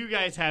 You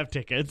guys have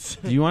tickets.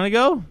 Do you want to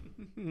go?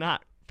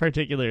 Not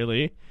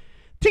particularly.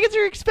 Tickets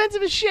are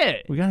expensive as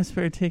shit. We got a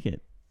spare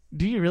ticket.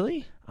 Do you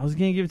really? I was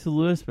gonna give it to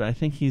Lewis, but I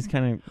think he's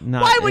kind of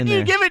not. Why would in you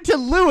there. give it to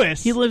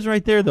Lewis? He lives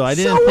right there, though. I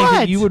didn't So think what?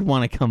 that you would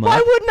want to come Why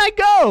up. wouldn't I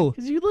go?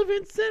 Because you live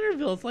in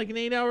Centerville. It's like an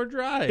 8-hour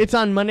drive. It's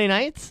on Monday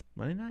nights?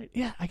 Monday night.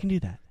 Yeah, I can do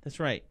that. That's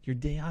right. Your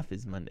day off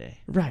is Monday.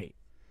 Right.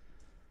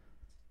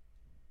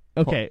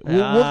 Okay,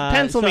 we'll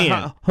pencil me in.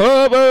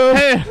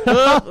 Okay,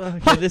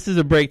 this is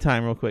a break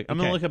time real quick. I'm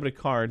going Okay. to look up a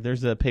card.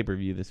 There's a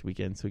pay-per-view this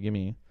weekend, so give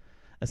me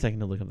a second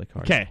to look up the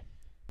card. Okay.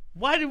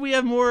 Why did we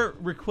have more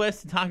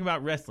requests to talk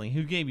about wrestling?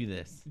 Who gave you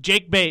this?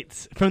 Jake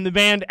Bates from the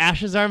band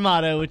Ashes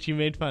Armada, which you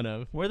made fun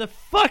of. What the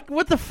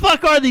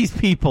fuck are these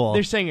people?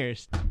 They're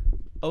singers.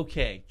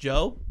 Okay,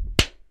 Joe.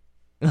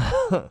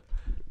 So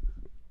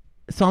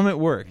I'm at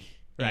work,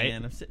 Right.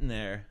 and I'm sitting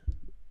there,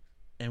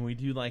 and we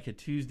do like a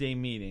Tuesday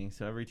meeting.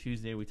 So every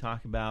Tuesday we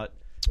talk about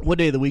What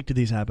day of the week do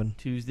these happen?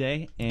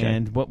 Tuesday,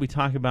 and what we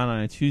talk about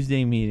on a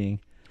Tuesday meeting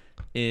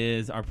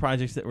is our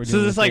projects that we're doing. So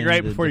is this like within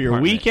right the before your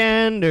department.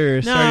 weekend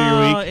or start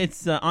of your week?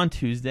 It's on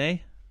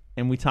Tuesday,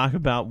 and we talk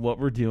about what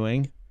we're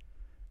doing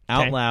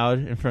out Okay. loud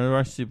in front of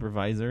our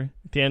supervisor.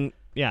 Then,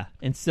 yeah.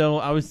 And so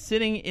I was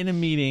sitting in a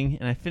meeting,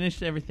 and I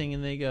finished everything,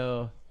 and they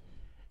go,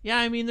 yeah,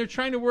 I mean, they're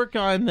trying to work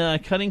on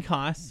cutting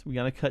costs. We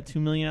got to cut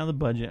 $2 million out of the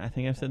budget. I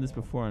think I've said this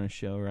before on a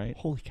show, right?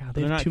 Holy cow, They're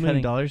they have not $2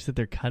 million cutting- that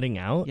they're cutting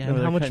out? Yeah, And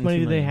they're how much cutting money $2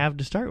 do they million. have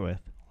to start with?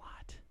 A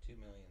lot. $2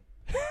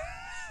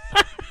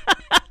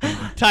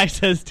 million. Ty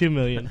says $2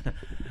 million.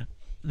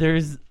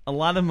 There's a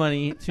lot of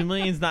money. $2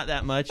 million is not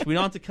that much. We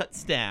don't have to cut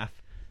staff,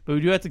 but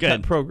we do have to cut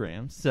Good.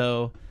 programs.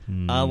 So,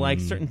 like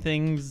certain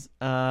things,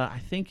 I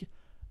think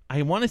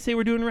I want to say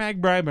we're doing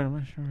Ragbri, but I'm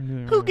not sure we're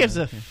doing. Who gives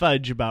a Ragbri.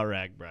 fudge about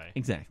Ragbri?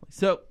 Exactly.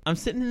 So I'm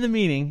sitting in the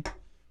meeting,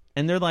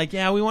 and they're like,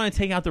 "Yeah, we want to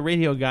take out the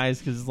radio guys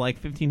because it's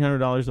like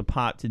 $1,500 a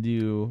pop to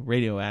do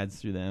radio ads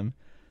through them."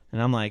 And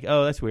I'm like,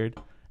 "Oh, that's weird."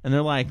 And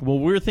they're like, "Well,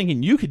 we were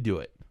thinking you could do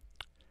it."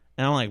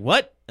 And I'm like,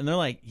 "What?" And they're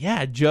like,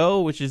 "Yeah,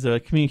 Joe, which is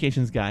a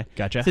communications guy,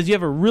 Gotcha. says you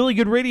have a really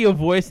good radio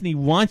voice, and he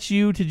wants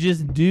you to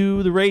just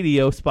do the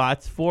radio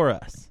spots for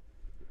us."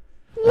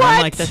 And What?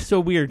 I'm like, "That's so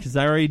weird because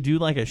I already do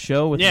like a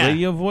show with Yeah.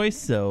 radio voice,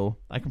 so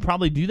I can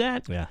probably do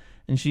that." Yeah.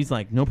 And she's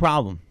like, "No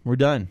problem. We're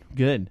done.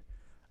 Good.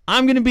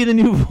 I'm going to be the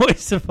new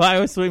voice of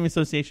Iowa Swimming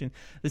Association."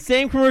 The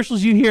same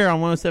commercials you hear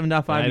on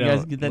 107.5. You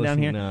guys get that down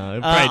here? No,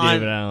 it probably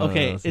do, but I don't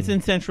okay, listen. it's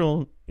in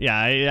central,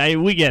 Yeah,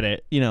 we get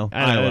it. you know,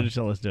 I know, Iowa. I just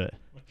don't listen to it.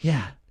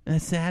 Yeah.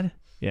 That's sad.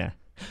 Yeah.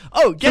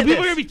 Oh, So get people are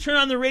this. going to be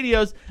turning on their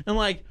radios and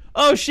like,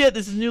 "Oh, shit,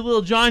 this is new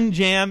Little John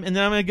jam." And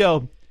then I'm going to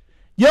go,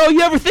 "Yo,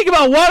 you ever think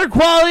about water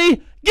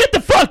quality? Get the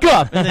fuck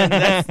up." And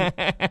then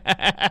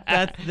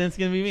that's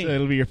going to be me. So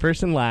it'll be your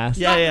first and last.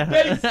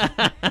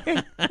 Yeah.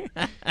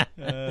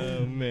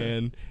 Oh,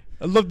 man.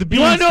 I love the bees.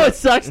 You want to know what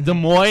sucks? Des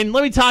Moines.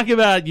 Let me talk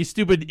about it, you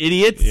stupid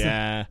idiots.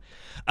 Yeah.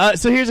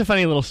 So here's a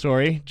funny little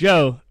story.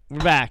 Joe, we're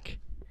back.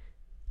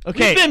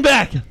 Okay. We've been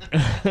back.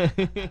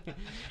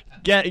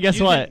 Guess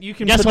You what? can- you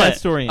can Guess put what? that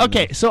story in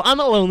Okay, there. so I'm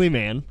a lonely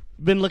man.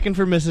 Been looking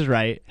for Mrs.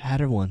 Right. Had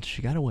her once.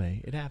 She got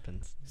away. It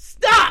happens.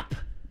 Stop.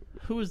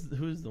 Who's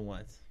the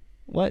ones?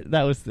 What?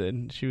 That was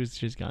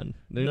she's gone.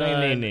 They're not gonna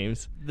name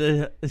names.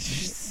 The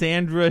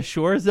Sandra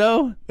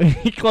Shorzo.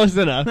 Close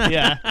enough.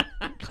 Yeah.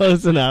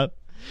 Close enough.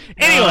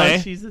 Anyway,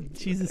 No, she's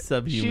a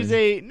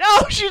subhuman.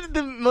 she's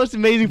the most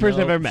amazing person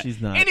No, I've ever met.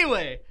 she's not.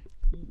 Anyway.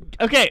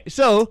 Okay,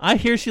 so I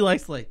hear she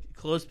likes like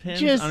clothespins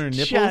just on her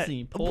nipples. shut- And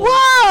you pull.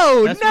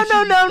 Whoa! That's No, what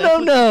no, she- no, that's no, what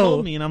she no.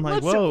 told me, and I'm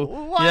like, Listen, whoa,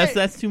 why-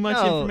 that's too much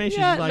no, information.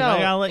 yeah, She's like, no. I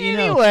gotta let you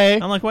know. Anyway.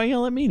 I'm like, why you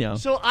gotta let me know?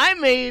 So I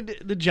made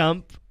the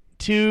jump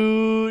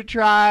to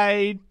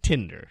try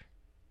Tinder.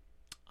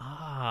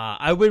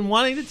 I've been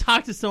wanting to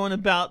talk to someone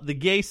about the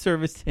gay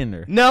service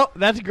Tinder. No,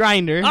 that's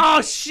Grinder.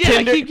 Oh shit!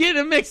 Tinder- I keep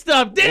getting it mixed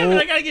up. Damn it!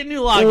 I gotta get a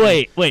new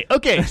login. Wait.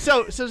 Okay,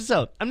 so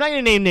I'm not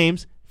gonna name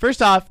names.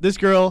 First off, this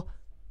girl,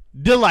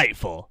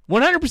 delightful,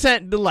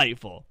 100%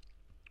 delightful.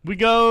 We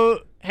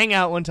go hang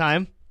out one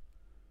time.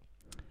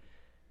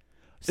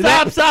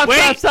 Stop!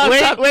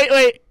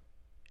 Wait.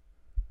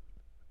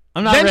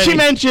 I'm not Then ready. she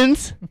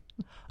mentions,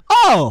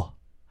 "Oh,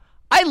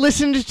 I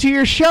listened to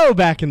your show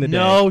back in the day."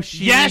 No,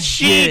 she yes,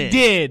 she didn't.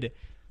 did.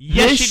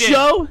 Yes, This she did.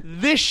 show?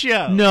 This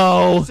show.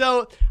 No.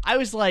 So I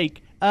was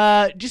like,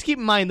 just keep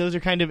in mind those are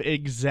kind of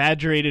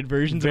exaggerated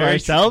versions of Very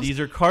ourselves. These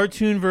are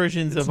cartoon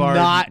versions It's of our.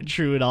 not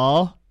true at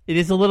all. It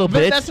is a little But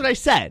bit. that's what I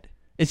said.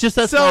 It's just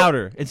us So-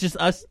 louder. It's just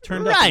us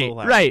turned up a little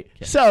louder. Right.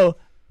 Okay. So,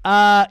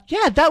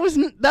 yeah, that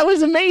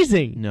was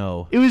amazing.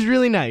 No. It was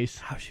really nice.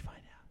 How'd she find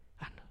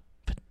out?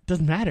 But it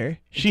doesn't matter.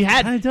 She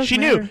kinda does she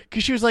knew matter.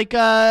 because she was like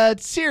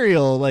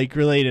cereal like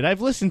related.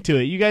 I've listened to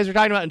it. You guys were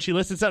talking about, it and she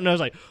listed something. And I was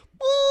like,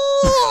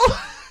 ooh.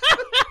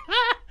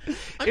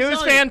 It was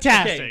telling you-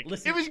 fantastic. okay,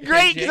 listen, It was okay,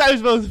 great because Jake. I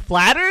was both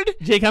flattered.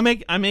 Jake, I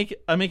make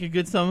a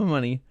good sum of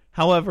money.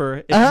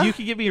 However, if Uh-huh. you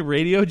could give me a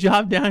radio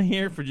job down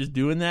here for just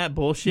doing that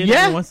bullshit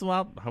Yeah. every once in a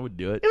while, I would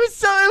do it. It was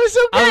so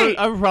great.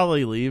 I would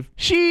probably leave.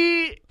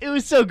 It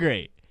was so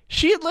great.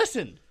 She had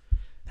listened.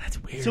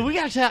 That's weird. So we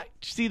got to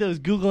see those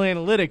Google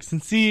Analytics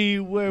and see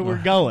where we're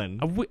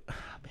going.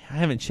 I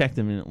haven't checked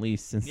them in at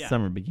least since Yeah.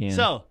 summer began.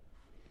 So,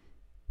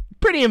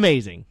 pretty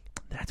amazing.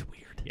 that's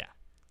weird. Yeah.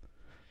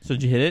 So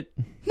did you hit it?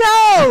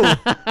 No,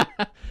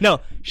 no.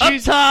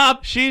 Up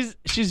top. She's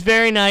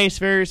very nice,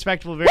 very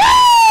respectful, very.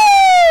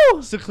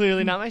 Woo! So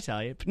clearly not my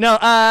type. No, no,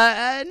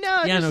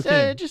 Yeah,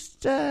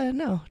 just,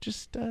 no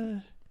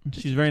kidding.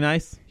 She's very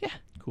nice. Yeah.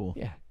 Cool.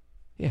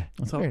 Yeah,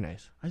 That's very all.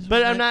 nice. I just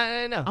But want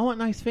I'm not. No. I want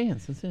nice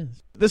fans. That's it.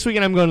 This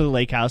weekend I'm going to the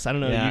lake house. I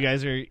don't know Yeah. if you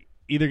guys are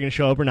either going to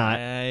show up or not.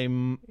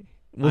 I'm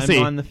see.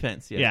 on the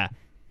fence. Yeah.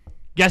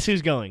 Guess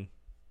who's going?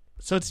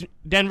 So it's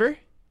Denver,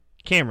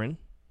 Cameron,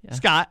 Yeah.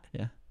 Scott,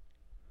 Yeah.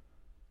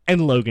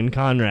 and Logan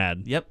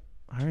Conrad. Yep.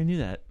 I already knew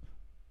that.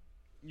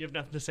 You have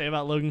nothing to say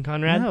about Logan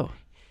Conrad? No.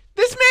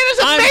 This man is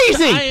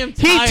amazing. I am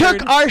He tired.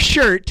 took our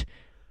shirt.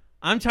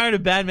 I'm tired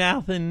of bad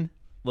mouthing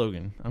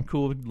Logan. I'm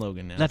cool with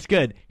Logan now. That's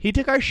good. He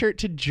took our shirt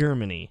to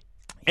Germany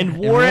and and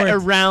wore it wore it.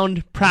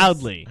 around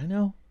proudly. I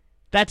know.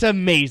 That's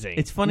amazing.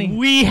 It's funny.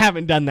 We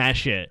haven't done that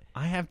shit.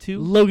 I have too.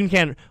 Logan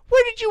Conrad.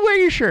 Where did you wear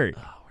your shirt?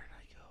 Oh, where did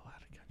I go?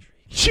 Out of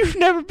country. You've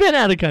never been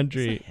out of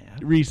country Yes, I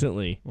have.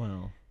 recently.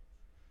 Well,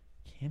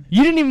 Canada.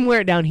 You didn't even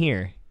wear it down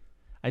here.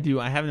 I do.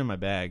 I have it in my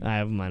bag. I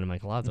have mine in my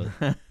closet.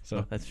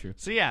 So that's true.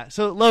 So yeah,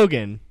 so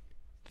Logan,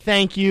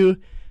 thank you.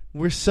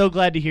 We're so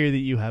glad to hear that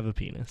you have a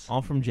penis.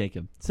 All from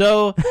Jacob.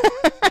 So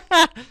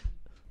I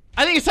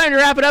think it's time to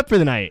wrap it up for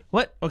the night.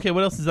 what? Okay,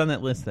 what else is on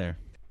that list there?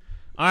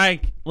 All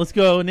right, let's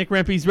go. Nick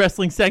Rempe's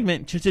wrestling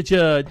segment.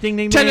 Cha-cha-cha. Ding,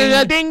 ding, ding.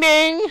 Cha-cha-cha, ding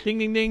ding. Ding,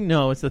 ding, ding.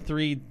 No, it's the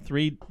three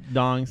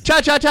dongs.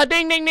 Cha-cha-cha,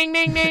 ding ding ding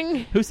ding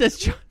ding. Who says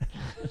cha?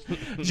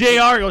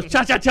 JR goes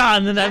cha-cha-cha,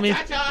 and then that means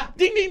Cha-cha-cha.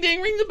 ding, ding, ding.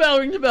 Ring the bell,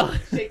 ring the bell.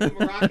 Shake the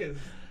maracas.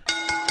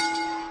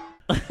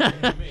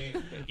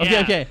 Okay,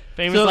 Yeah. okay.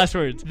 Famous So, last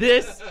words.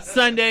 This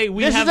Sunday,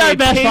 we This have is our a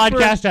best paper-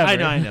 podcast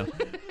ever. I know.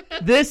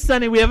 This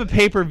Sunday, we have a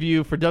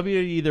pay-per-view for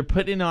WWE. They're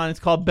putting it on. It's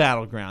called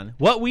Battleground.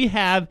 What we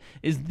have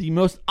is the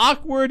most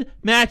awkward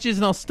matches,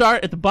 and I'll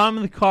start at the bottom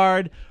of the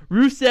card.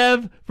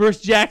 Rusev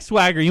versus Jack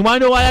Swagger. You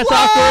want to know why that's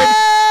awkward?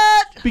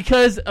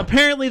 Because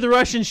apparently the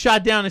Russians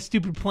shot down a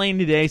stupid plane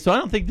today, so I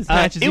don't think this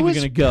match is It even was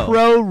going to go.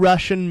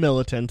 pro-Russian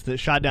militants that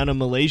shot down a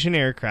Malaysian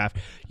aircraft.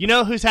 You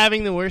know who's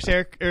having the worst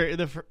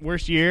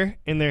worst year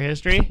in their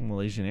history?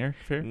 Malaysian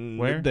airfare?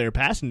 Where? Their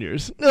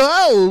passengers.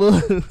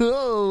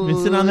 Oh, Been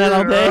sitting on that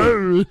all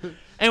day.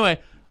 Anyway,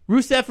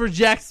 Rusev for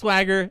Jack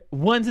Swagger.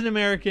 One's an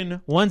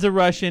American, one's a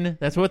Russian.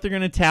 That's what they're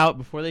going to tout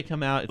before they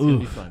come out. It's going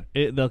to be fun.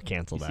 They'll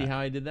cancel You that. see how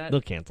I did that?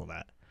 They'll cancel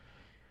that.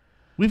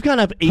 We've gone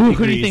up 8 Who do you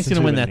degrees think's since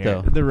gonna we've win been that,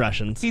 here. though? The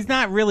Russians. He's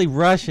not really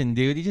Russian,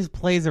 dude. He just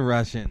plays a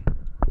Russian.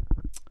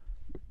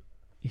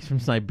 He's from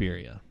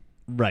Siberia.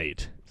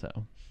 Right. So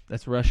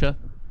that's Russia.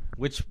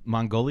 Which,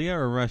 Mongolia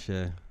or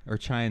Russia or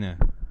China?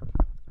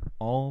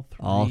 All three.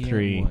 All at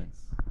three. once.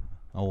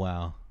 Oh,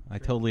 wow. I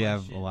totally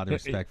have a lot of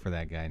respect for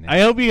that guy now. I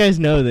hope you guys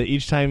know that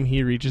each time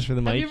he reaches for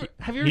the Have mic, you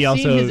ever he seen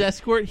also his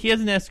escort? He has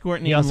an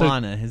escort he named also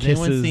Lana. Has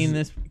anyone kisses- seen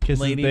this kisses-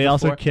 lady they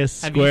also before?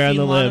 kiss Have square you on seen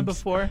the Lana lips.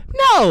 before?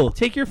 No.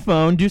 Take your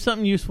phone, do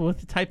something useful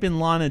with it. Type in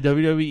Lana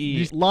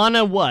WWE.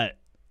 Lana what?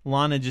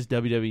 Lana just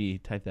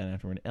WWE. Type that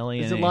afterward.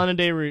 L-A-N-A. Is it Lana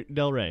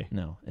Del Rey?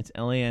 No, it's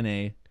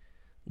L-A-N-A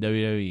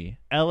WWE.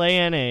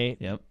 L-A-N-A.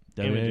 Yep,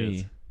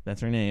 Images. WWE.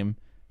 That's her name.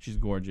 She's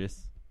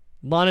gorgeous.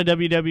 Lana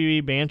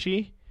WWE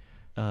Banshee.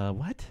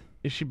 What?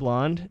 Is she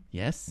blonde?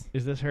 Yes.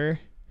 Is this her?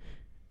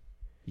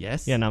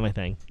 Yes. Yeah, not my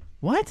thing.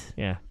 What?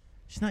 Yeah.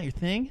 She's not your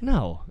thing?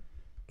 No.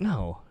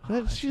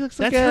 She looks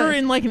like That's her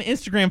in like an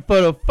Instagram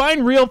photo.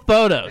 Find real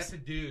photos. That's a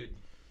dude.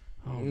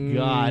 Oh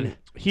God.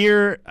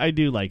 Here, I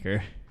do like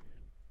her.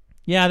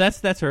 Yeah,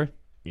 that's her.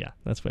 Yeah,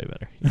 that's way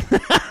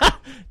better.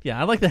 Yeah,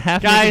 I like the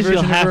half Guys, version you'll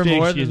of have her to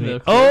more excuse than me. the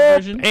full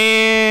version.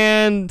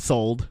 And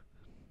sold.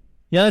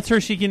 Yeah, that's her.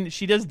 She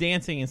does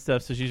dancing and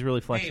stuff, so she's really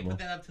Hey, flexible. put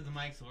that up to the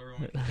mic so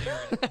everyone can hear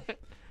it.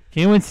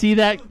 Can anyone see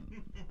that?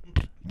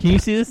 Can you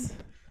see this?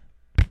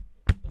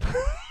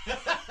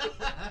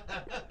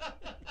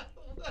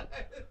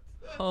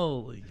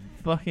 Holy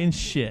fucking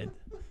shit.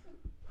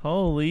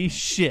 Holy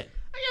shit.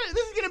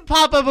 This is gonna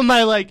pop up on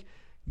my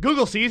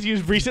Google sees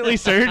you've recently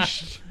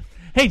searched.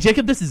 Hey,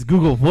 Jacob, this is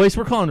Google Voice.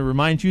 We're calling to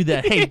remind you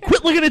that, hey,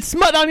 quit looking at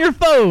smut on your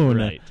phone.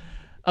 Right.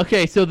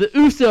 Okay, so the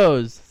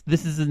Usos.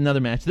 This is another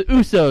match. The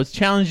Usos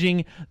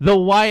challenging the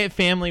Wyatt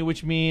family,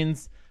 which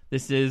means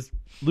this is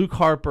Luke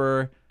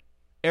Harper,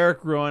 Eric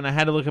Rowan. I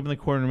had to look up in the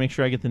corner to make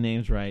sure I get the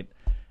names right.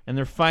 And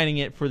they're fighting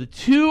it for the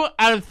 2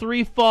 out of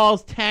 3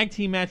 falls tag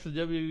team match for the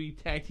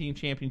WWE Tag Team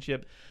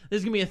Championship. This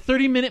is going to be a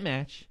 30-minute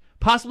match,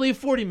 possibly a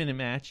 40-minute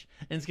match,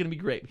 and it's going to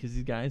be great because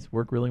these guys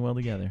work really well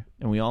together,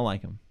 and we all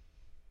like them.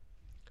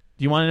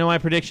 Do you want to know my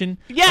prediction?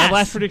 Yes! My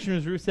last prediction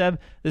was Rusev.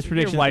 This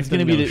prediction wife is going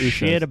to be the doesn't know Usos.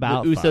 shit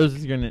about the Usos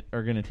fuck.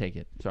 are going to take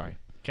it. Sorry.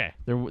 Okay.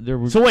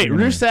 They're So wait, they're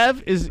gonna-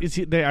 Rusev is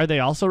he? Are they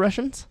also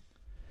Russians?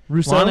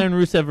 Rusev. Lana and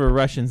Rusev are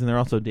Russians, and they're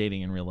also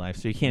dating in real life,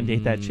 so you can't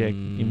date that chick,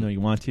 even though you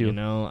want to. You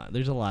know,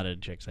 there's a lot of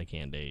chicks I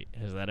can't date.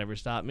 Has that ever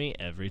stopped me?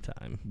 Every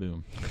time.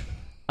 Boom.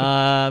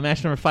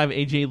 Match number 5,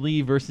 AJ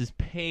Lee versus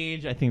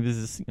Paige. I think this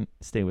is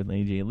stay with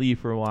AJ Lee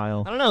for a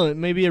while. I don't know. It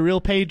may be a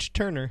real Paige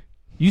Turner.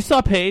 You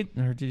saw Paige,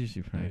 or did you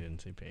see I her? didn't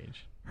see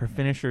Paige. Her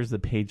finisher is the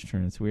Paige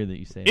Turner. It's weird that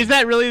you say Is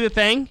that really the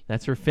thing?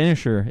 that's her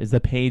finisher. Is the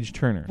Paige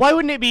Turner? Why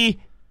wouldn't it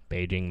be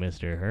Paging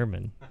Mr.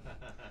 Herman.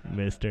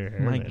 Mr.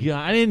 My Herman. God,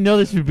 I didn't know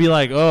this would be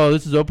like, oh,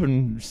 this is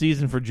open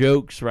season for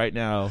jokes right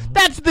now.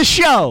 That's the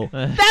show.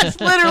 That's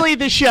literally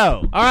the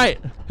show. All right,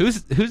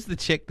 Who's the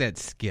chick that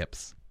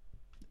skips?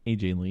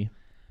 AJ Lee.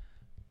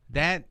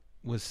 That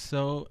was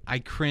so... I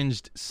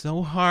cringed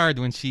so hard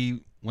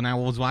when I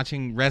was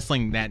watching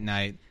wrestling that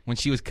night. When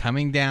she was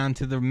coming down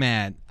to the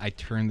mat, I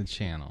turned the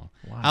channel.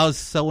 Wow. I was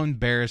so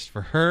embarrassed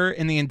for her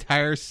and the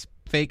entire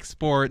fake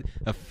sport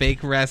of fake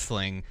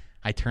wrestling.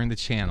 I turned the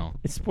channel.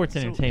 It's sports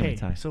entertainment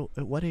time. So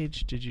at what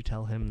age did you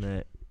tell him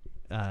that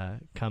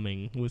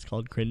coming was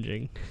called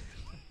cringing?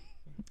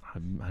 I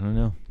don't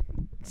know.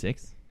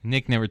 6?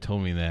 Nick never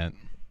told me that.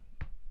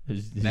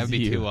 That would be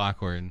you. too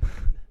awkward.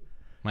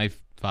 My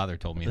father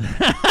told me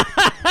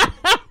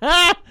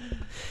that.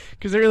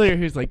 Because earlier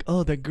he was like,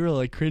 "Oh, that girl,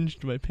 I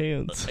cringed my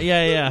pants."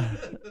 Yeah.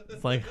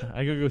 It's like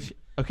I go.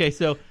 Okay,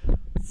 so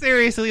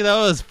Seriously, that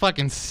was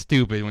fucking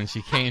stupid when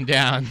she came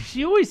down.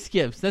 she always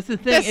skips. That's the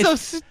thing. That's so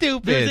There's a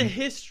stupid.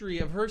 history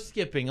of her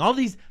skipping. All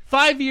these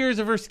 5 years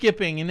of her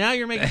skipping, and now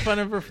you're making fun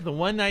of her for the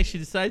one night she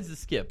decides to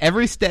skip.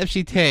 Every step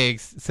she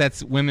takes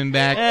sets women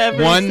back.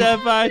 Every step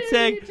I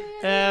take,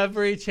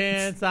 every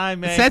chance I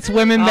make, sets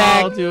women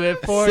back. I'll do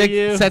it for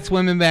you. Sets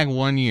women back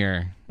 1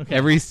 year. Okay.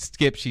 Every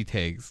skip she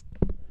takes.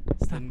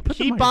 Stop. Put the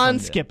Keep microphone on down.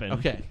 skipping.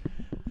 Okay.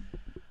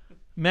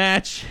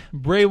 Match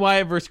Bray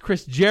Wyatt versus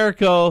Chris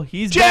Jericho.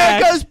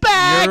 Jericho's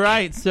back! You're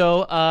right.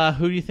 So,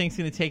 who do you think's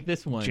going to take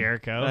this one?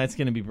 Jericho. That's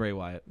going to be Bray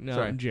Wyatt. No,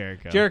 Sorry.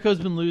 Jericho. Jericho's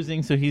been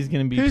losing, so he's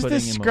going to be Who's putting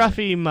the him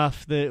scruffy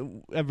muff that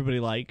everybody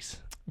likes?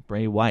 over.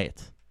 Bray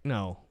Wyatt.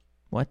 No.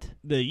 What?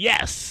 The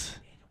yes.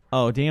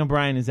 Oh, Daniel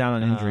Bryan is out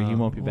on injury. He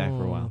won't be back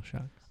for a while.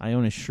 Shucks. I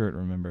own his shirt,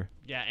 remember?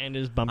 Yeah, and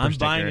his bumper I'm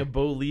sticker. buying a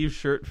Bo Leave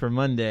shirt for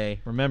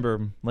Monday.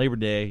 Remember, Labor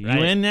Day. You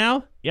Right. in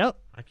now? Yep.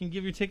 I can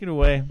give your ticket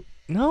away.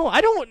 No,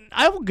 I don't.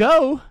 I will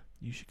go.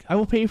 You should go. I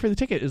will pay for the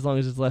ticket as long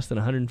as it's less than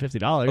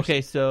 $150.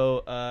 Okay,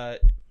 so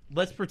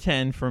let's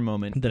pretend for a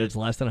moment That it's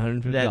less than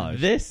 $150. that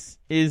this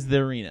is the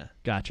arena.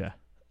 Gotcha.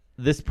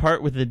 This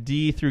part with the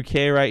D through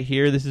K right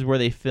here, this is where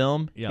they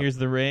film. Yep. Here's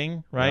the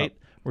ring, right? Yep.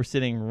 We're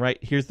sitting right,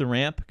 here's the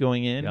ramp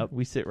going in. Yep.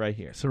 We sit right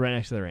here. So right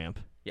next to the ramp.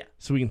 Yeah.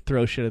 So we can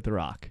throw shit at the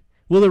Rock.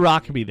 Will the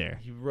Rock be there?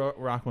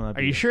 Rock will not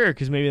be Are you there. sure?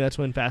 Because maybe that's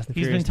when Fast and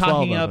He's Furious been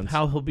talking 12 up opens.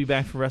 how he'll be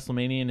back for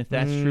WrestleMania, and if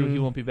that's true, he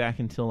won't be back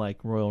until like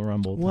Royal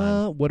Rumble time.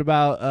 Well, what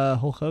about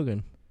Hulk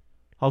Hogan?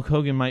 Hulk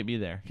Hogan might be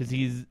there because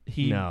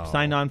he No.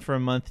 signed on for a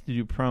month to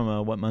do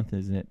promo. What month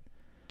is it?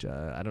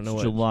 I don't know It's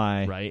what.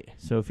 July. Right.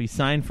 So if he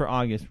signed for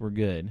August, we're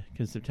good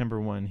because September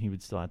 1, he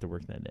would still have to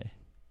work that day.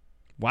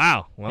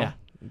 Wow. Well, Yeah.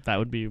 that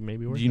would be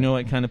maybe worth Do you it. know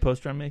what kind of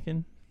poster I'm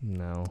making?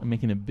 No. I'm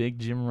making a big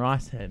Jim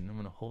Ross head, and I'm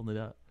going to hold it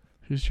up.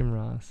 Who's Jim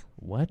Ross?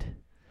 What?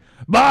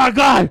 By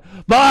God!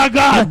 By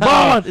God!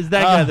 Bond! Is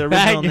that guy, the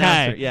that original guy.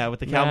 announcer? Yeah, with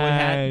the cowboy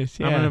hat. Nice,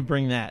 I'm yeah. going to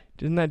bring that.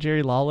 Isn't that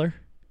Jerry Lawler?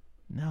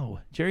 No.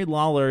 Jerry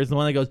Lawler is the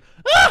one that goes,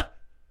 ah!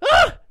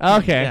 Ah!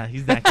 Okay. Yeah,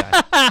 he's that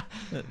guy.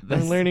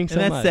 I'm learning so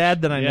and much. that's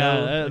sad that I Yeah,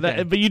 know.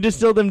 Okay. but you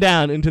distilled them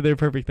down into their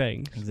perfect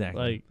things.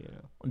 Exactly. Like, you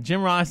know.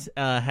 Jim Ross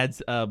had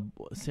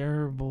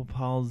cerebral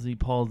palsy.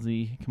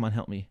 Come on,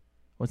 help me.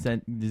 What's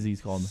that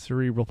disease called?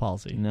 Cerebral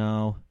palsy.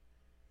 No.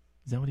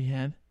 Is that what he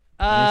had?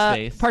 On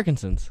his face?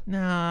 Parkinson's. No,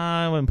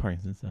 it wasn't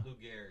Parkinson's, though. Lou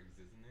Gehrig's,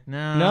 isn't it?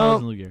 No, No.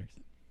 it wasn't Lou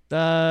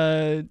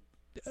Gehrig's.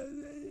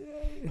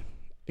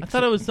 I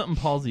thought it was something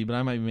palsy, but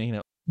I might be making it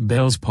up.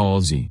 Bell's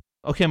palsy.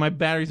 Okay, my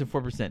battery's at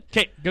 4%.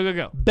 Okay,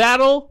 go.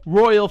 Battle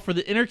Royal for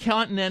the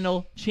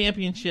Intercontinental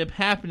Championship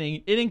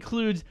happening. It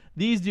includes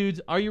these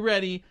dudes. Are you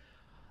ready?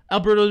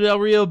 Alberto Del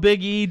Rio,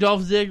 Big E,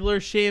 Dolph Ziggler,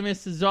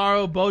 Sheamus,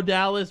 Cesaro, Bo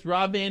Dallas,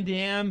 Rob Van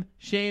Dam,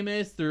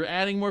 Sheamus. They're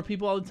adding more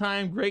people all the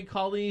time. Great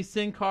Khali,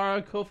 Sin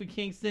Cara, Kofi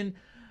Kingston.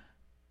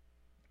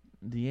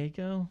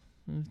 Diego?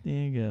 Who's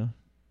Diego?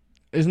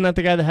 Isn't that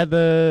the guy that had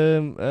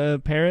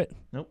the parrot?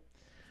 Nope.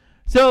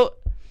 So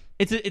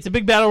it's a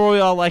big battle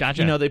royal. Like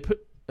Gotcha. you know, they put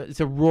it's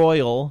a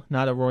royal,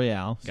 not a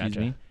royale. Excuse Gotcha.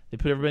 me. They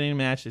put everybody in a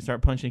match. They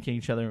start punching and kicking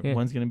each other. Yeah.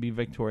 One's going to be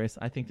victorious.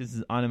 I think this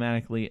is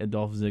automatically a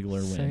Dolph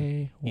Ziggler win.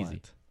 Say what?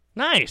 Easy.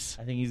 Nice.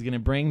 I think he's going to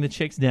bring the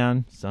chicks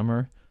down.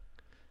 Summer.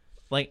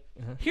 Like,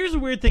 here's a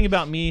weird thing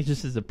about me,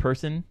 just as a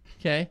person.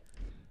 Okay,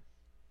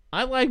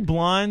 I like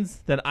blondes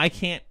that I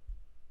can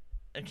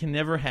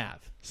never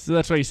have. So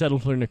that's why you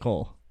settled for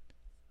Nicole.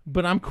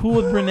 But I'm cool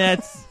with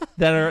brunettes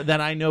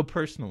that I know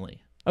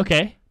personally.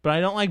 Okay. But I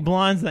don't like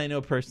blondes that I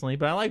know personally.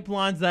 But I like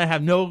blondes that I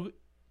have no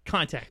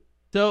contact.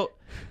 So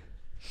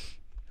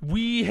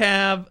we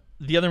have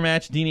the other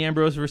match: Dean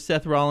Ambrose versus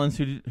Seth Rollins.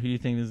 Who do you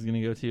think this is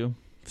going to go to?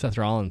 Seth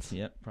Rollins.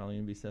 Yep, probably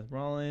going to be Seth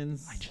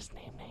Rollins. I just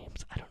name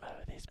names. I don't know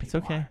who these It's people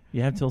okay. are.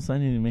 You have till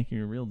Sunday to make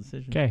your real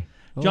decision. Okay.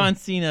 John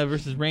Cena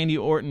versus Randy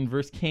Orton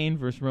versus Kane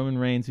versus Roman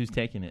Reigns. Who's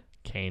taking it?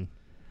 Kane.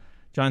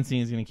 John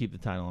Cena's going to keep the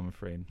title, I'm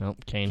afraid.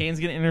 Nope. Kane. Kane's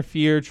going to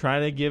interfere, try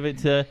to give it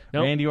to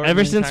Nope. Randy Orton.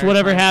 Ever the since entire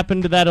whatever time.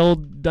 happened to that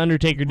old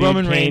Undertaker dude,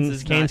 Roman Reigns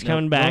is Kane's not,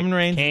 coming no. back. Roman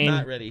Reigns Kane. is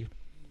not ready.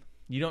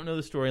 You don't know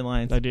the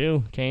storylines. I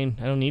do. Kane.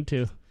 I don't need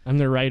to. I'm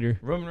the writer.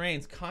 Roman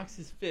Reigns cocks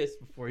his fist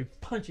before he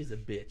punches a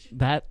bitch.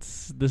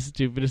 That's the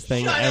stupidest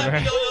thing Shut ever.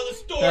 up, you don't know the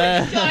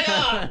shut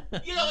up!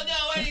 You don't know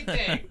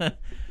anything.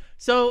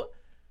 So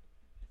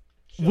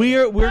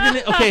we're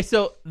gonna okay.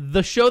 So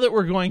the show that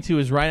we're going to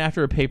is right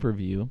after a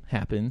pay-per-view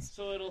happens.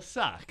 So it'll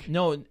suck.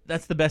 No,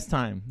 that's the best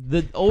time.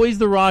 Always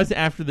the Raws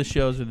after the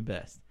shows are the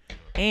best.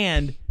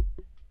 And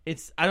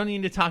I don't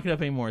need to talk it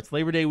up anymore. It's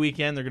Labor Day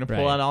weekend. They're going to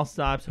pull out all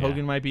stops.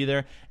 Hogan might be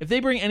there. If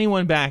they bring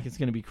anyone back, it's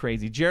going to be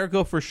crazy.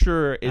 Jericho for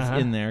sure is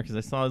in there because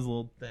I saw his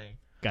little thing.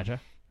 Gotcha.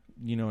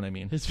 You know what I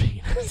mean. His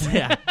penis.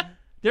 Yeah.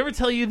 Did I ever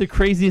tell you the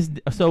craziest?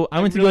 So I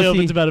went to really go hope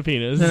see. it's about a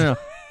penis. No.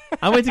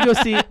 I went to go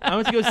see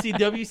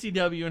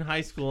WCW in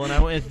high school, and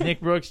I went with Nick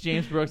Brooks,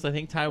 James Brooks. I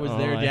think Ty was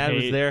there. Dad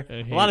was there.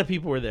 A lot of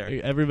people were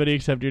there. Everybody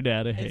except your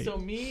dad. I hate. And so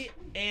me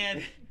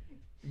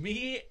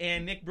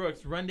and Nick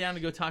Brooks run down to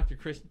go talk to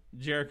Chris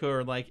Jericho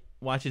or like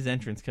watch his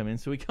entrance come in.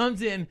 So he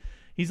comes in,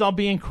 he's all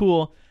being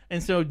cool,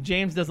 and so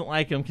James doesn't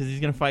like him because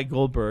he's gonna fight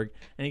Goldberg,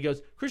 and he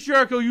goes, "Chris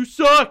Jericho, you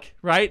suck!"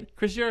 Right?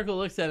 Chris Jericho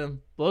looks at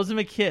him, blows him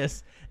a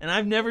kiss, and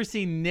I've never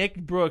seen Nick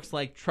Brooks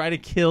like try to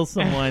kill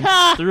someone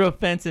through a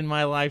fence in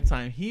my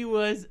lifetime. He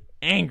was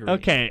angry.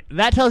 Okay,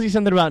 that tells you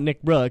something about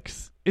Nick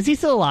Brooks. Is he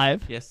still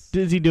alive? Yes.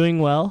 Is he doing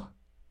well?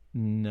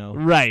 No.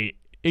 Right.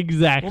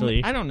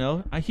 Exactly. Well, I don't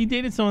know. He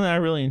dated someone that I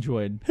really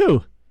enjoyed.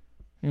 Who?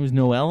 It was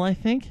Noelle, I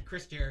think.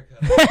 Chris Jericho.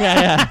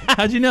 Yeah.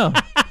 How'd you know?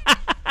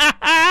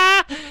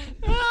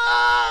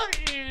 Oh,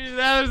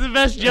 that was the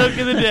best joke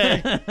of the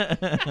day.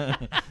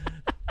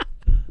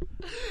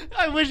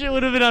 I wish it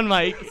would have been on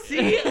mic.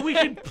 See, we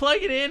could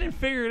plug it in and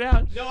figure it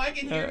out. No, I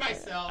can hear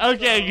myself.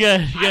 Okay, so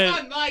good.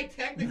 I'm on mic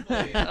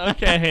technically.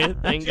 Okay,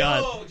 thank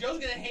God. Joe's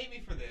gonna hate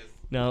me for this.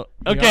 No.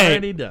 He Okay.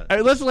 already does. All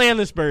right, let's land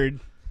this bird.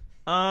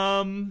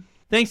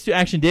 Thanks to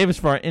Action Davis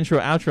for our intro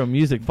outro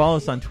music. Follow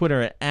us on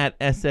Twitter at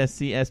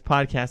SSCS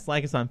Podcast.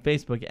 Like us on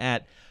Facebook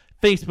at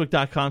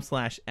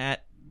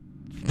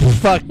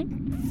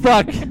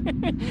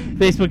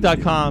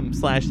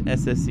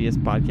Facebook.com/SSCS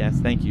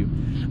Podcast. Thank you.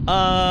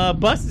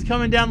 Bus is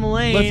coming down the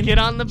lane. Let's get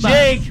on the bus.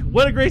 Jake,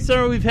 what a great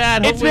summer we've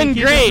had. It's Hopefully been it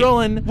keeps great. us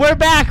rolling. We're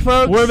back,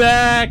 folks. We're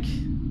back.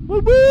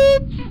 Whoop,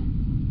 whoop.